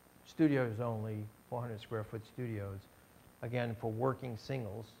 studios only, 400 square foot studios, again, for working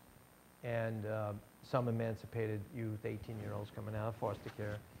singles and some emancipated youth, 18-year-olds coming out of foster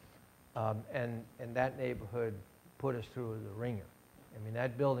care. And that neighborhood put us through the ringer. I mean,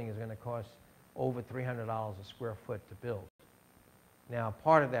 that building is going to cost over $300 a square foot to build. Now,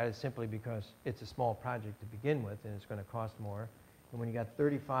 part of that is simply because it's a small project to begin with, and it's going to cost more. And when you got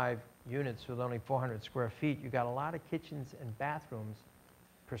 35 units with only 400 square feet, you got a lot of kitchens and bathrooms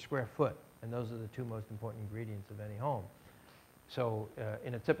per square foot, and those are the two most important ingredients of any home. So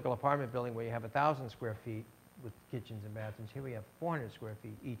in a typical apartment building where you have 1,000 square feet with kitchens and bathrooms, here we have 400 square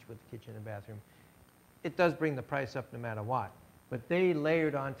feet each with kitchen and bathroom. It does bring the price up no matter what. But they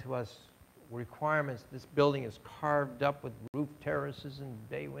layered onto us requirements. This building is carved up with roof terraces and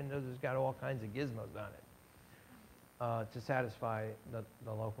bay windows. It's got all kinds of gizmos on it to satisfy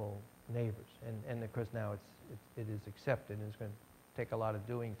the local neighbors. And of course now it is accepted, and it's going to take a lot of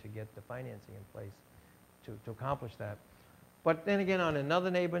doing to get the financing in place to accomplish that. But then again, on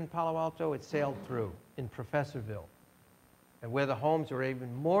another neighbor in Palo Alto, it sailed through in Professorville, and where the homes are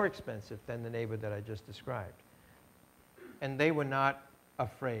even more expensive than the neighbor that I just described. And they were not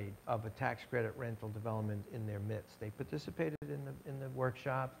afraid of a tax credit rental development in their midst. They participated in the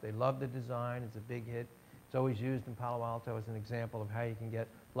workshops. They loved the design. It's a big hit. It's always used in Palo Alto as an example of how you can get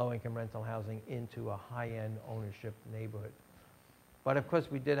low-income rental housing into a high-end ownership neighborhood. But of course,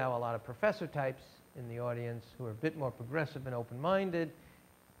 we did have a lot of professor types in the audience who were a bit more progressive and open-minded,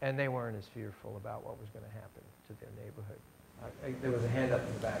 and they weren't as fearful about what was going to happen to their neighborhood. There was a hand up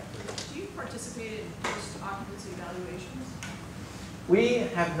in the back. Do you participate in post-occupancy evaluations? We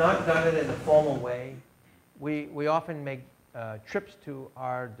have not done it in a formal way. We often make trips to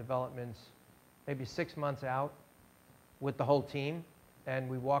our developments maybe 6 months out with the whole team, and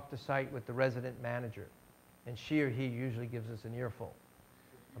we walk the site with the resident manager. And she or he usually gives us an earful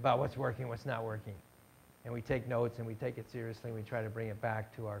about what's working, what's not working. And we take notes and we take it seriously, and we try to bring it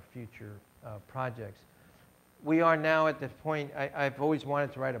back to our future projects. We are now at the point, I've always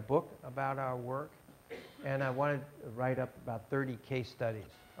wanted to write a book about our work, and I wanted to write up about 30 case studies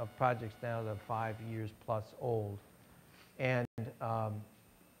of projects now that are 5 years plus old. And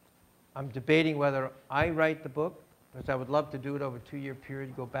I'm debating whether I write the book, because I would love to do it over a 2-year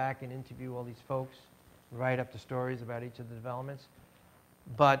period, go back and interview all these folks, write up the stories about each of the developments.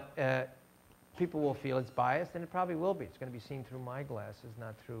 But people will feel it's biased, and it probably will be. It's going to be seen through my glasses,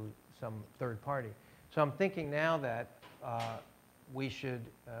 not through some third party. So I'm thinking now that we should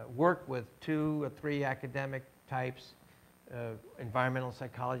work with 2 or 3 academic types, environmental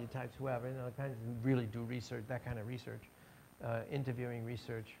psychology types, whoever, you know, kind of really do research, that kind of research, interviewing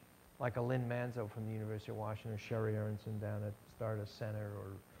research, like a Lynn Manzo from the University of Washington, or Sherry Aronson down at Stardust Center,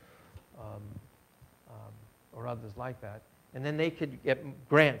 or others like that. And then they could get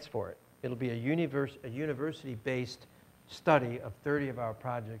grants for it. It'll be a university-based study of 30 of our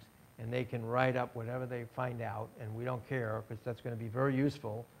projects, and they can write up whatever they find out, and we don't care, because that's going to be very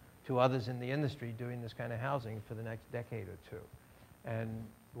useful to others in the industry doing this kind of housing for the next decade or 2. And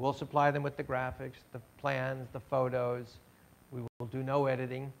we'll supply them with the graphics, the plans, the photos. We will do no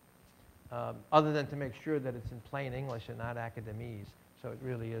editing, other than to make sure that it's in plain English and not academese, so it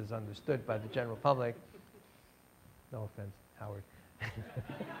really is understood by the general public. No offense, Howard.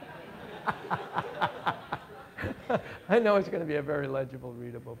 I know it's going to be a very legible,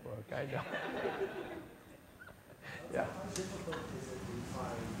 readable book. I know. Yeah. How difficult is it to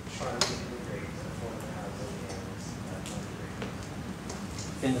find charging rates for the housing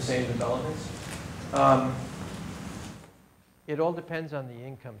and In the same developments? It all depends on the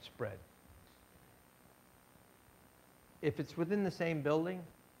income spread. If it's within the same building,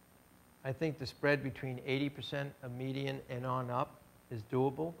 I think the spread between 80% of median and on up is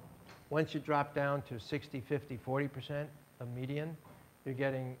doable. Once you drop down to 60, 50, 40% of median, you're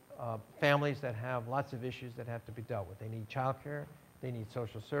getting families that have lots of issues that have to be dealt with. They need childcare, they need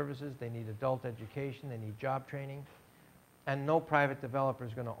social services, they need adult education, they need job training, and no private developer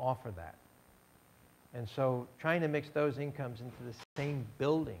is going to offer that. And so trying to mix those incomes into the same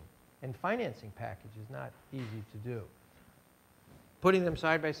building and financing package is not easy to do. Putting them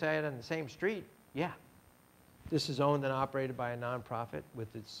side by side on the same street, yeah. This is owned and operated by a nonprofit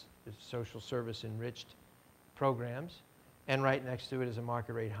with its social service enriched programs, and right next to it is a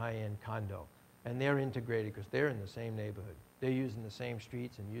market rate high-end condo. And they're integrated because they're in the same neighborhood. they're using the same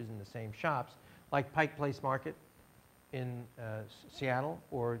streets and using the same shops, like Pike Place Market in Seattle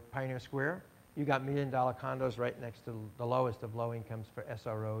or Pioneer Square. You got $1 million condos right next to the lowest of low incomes for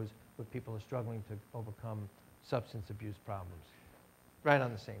SROs, where people are struggling to overcome substance abuse problems, right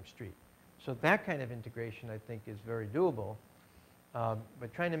on the same street. So that kind of integration, I think, is very doable.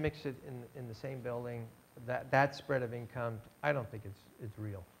 But trying to mix it in the same building, that spread of income, I don't think it's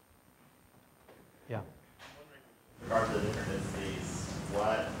real. Yeah. With regard to the different densities,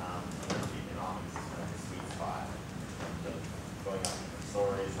 what economics is like a sweet spot? Going up different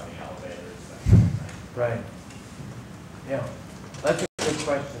stories, having elevators, that kind of thing. Right. Yeah. That's a good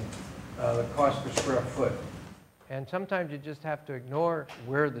question. The cost per square foot. And sometimes you just have to ignore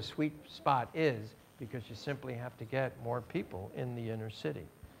where the sweet spot is, because you simply have to get more people in the inner city.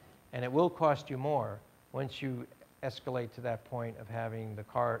 And it will cost you more once you escalate to that point of having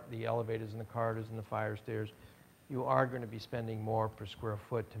the elevators and the corridors and the fire stairs. You are going to be spending more per square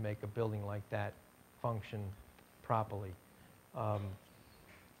foot to make a building like that function properly.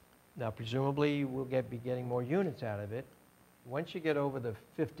 Now, presumably, we'll be getting more units out of it. Once you get over the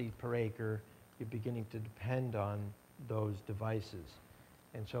 50 per acre, you're beginning to depend on those devices.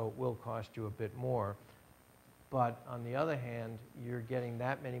 And so it will cost you a bit more. But on the other hand, you're getting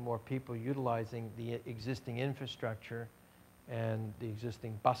that many more people utilizing the existing infrastructure and the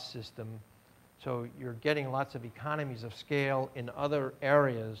existing bus system. So you're getting lots of economies of scale in other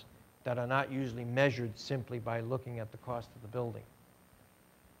areas that are not usually measured simply by looking at the cost of the building.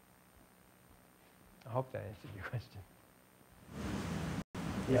 I hope that answered your question.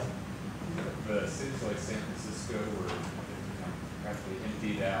 Yeah. The cities like San Francisco where they've become practically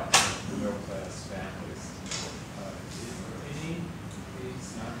emptied out the middle class families. Is there any of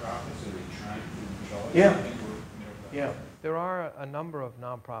these nonprofits, are they trying to develop something for middle class? Yeah. There are a number of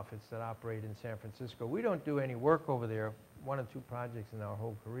nonprofits that operate in San Francisco. We don't do any work over there, 1 or 2 projects in our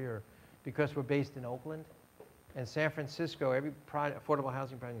whole career, because we're based in Oakland. And San Francisco, every affordable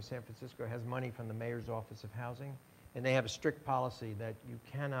housing project in San Francisco has money from the Mayor's Office of Housing. And they have a strict policy that you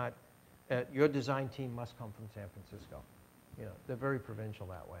cannot, your design team must come from San Francisco. You know, they're very provincial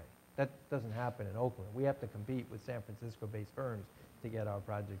that way. That doesn't happen in Oakland. We have to compete with San Francisco-based firms to get our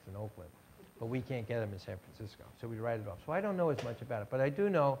projects in Oakland. But we can't get them in San Francisco, so we write it off. So I don't know as much about it, but I do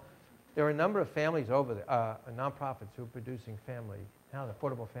know there are a number of families over there, nonprofits who are producing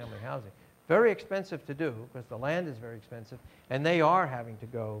affordable family housing. Very expensive to do, because the land is very expensive, and they are having to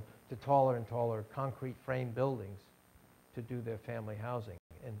go to taller and taller concrete frame buildings to do their family housing.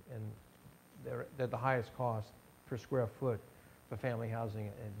 And they're the highest cost per square foot for family housing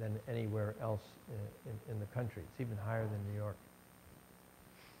than anywhere else in the country. It's even higher than New York.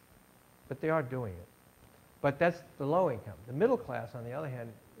 But they are doing it. But that's the low income. The middle class, on the other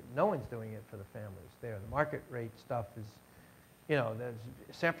hand, no one's doing it for the families there. The market rate stuff is, you know,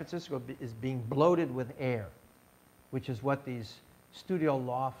 San Francisco is being bloated with air, which is what these studio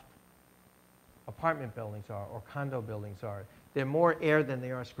loft apartment buildings are, or condo buildings are. They're more air than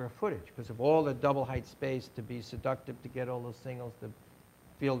they are square footage, because of all the double height space to be seductive, to get all those singles to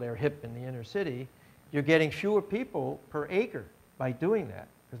feel they're hip in the inner city. You're getting fewer people per acre by doing that.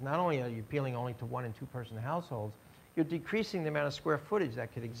 Because not only are you appealing only to 1- and 2-person households, you're decreasing the amount of square footage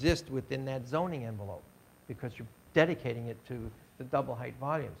that could exist within that zoning envelope, because you're dedicating it to the double height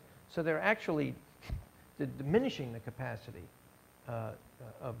volumes. So they're actually diminishing the capacity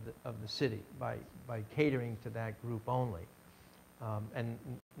of the city by catering to that group only. And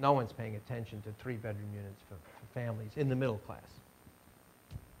no one's paying attention to 3-bedroom units for families in the middle class.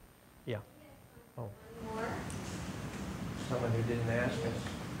 Yeah. Oh. More? Someone who didn't ask us.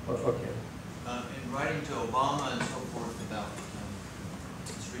 Oh, okay. In writing to Obama and so forth about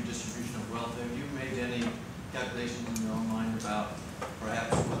this redistribution of wealth, have you made any calculations in your own mind about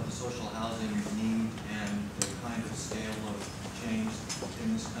perhaps what the social housing need and the kind of scale of change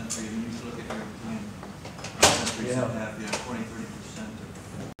in this country? I mean, you look at European countries that have 20–30%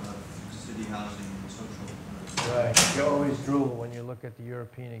 of city housing and social. Right. You always drool when you look at the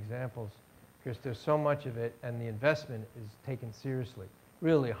European examples, because there's so much of it, and the investment is taken seriously.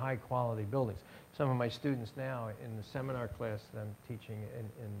 Really high quality buildings. Some of my students now in the seminar class that I'm teaching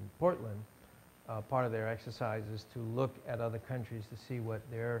in Portland, part of their exercise is to look at other countries to see what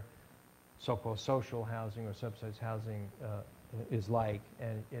their so-called social housing or subsidized housing is like,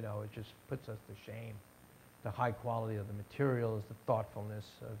 and you know, it just puts us to shame. The high quality of the materials, the thoughtfulness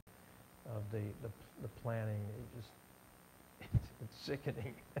of the planning, it's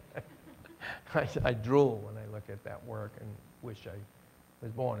sickening. I drool when I look at that work and wish I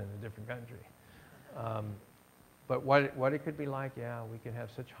was born in a different country. But what it could be like, yeah, we could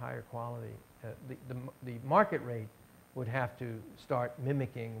have such higher quality. The market rate would have to start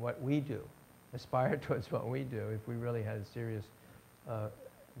mimicking what we do, aspire towards what we do, if we really had a serious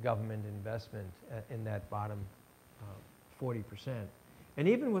government investment in that bottom 40%. And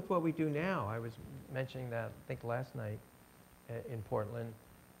even with what we do now, I was mentioning that, I think last night in Portland,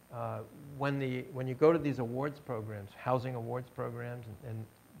 when you go to these awards programs, housing awards programs, and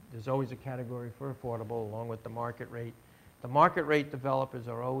there's always a category for affordable along with the market rate. The market rate developers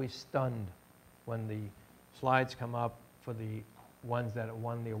are always stunned when the slides come up for the ones that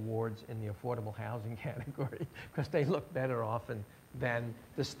won the awards in the affordable housing category, because they look better often than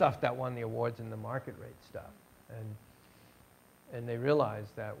the stuff that won the awards in the market rate stuff. And they realize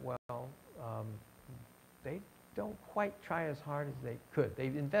that, well, they don't quite try as hard as they could. They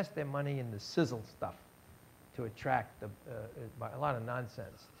invest their money in the sizzle stuff to attract a lot of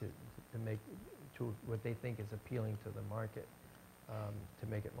nonsense to make to what they think is appealing to the market, to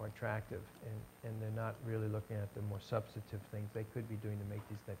make it more attractive. And they're not really looking at the more substantive things they could be doing to make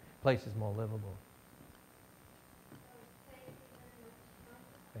these places more livable. Thank you very much.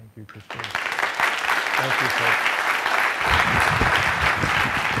 Thank you, Christine. Thank you, folks.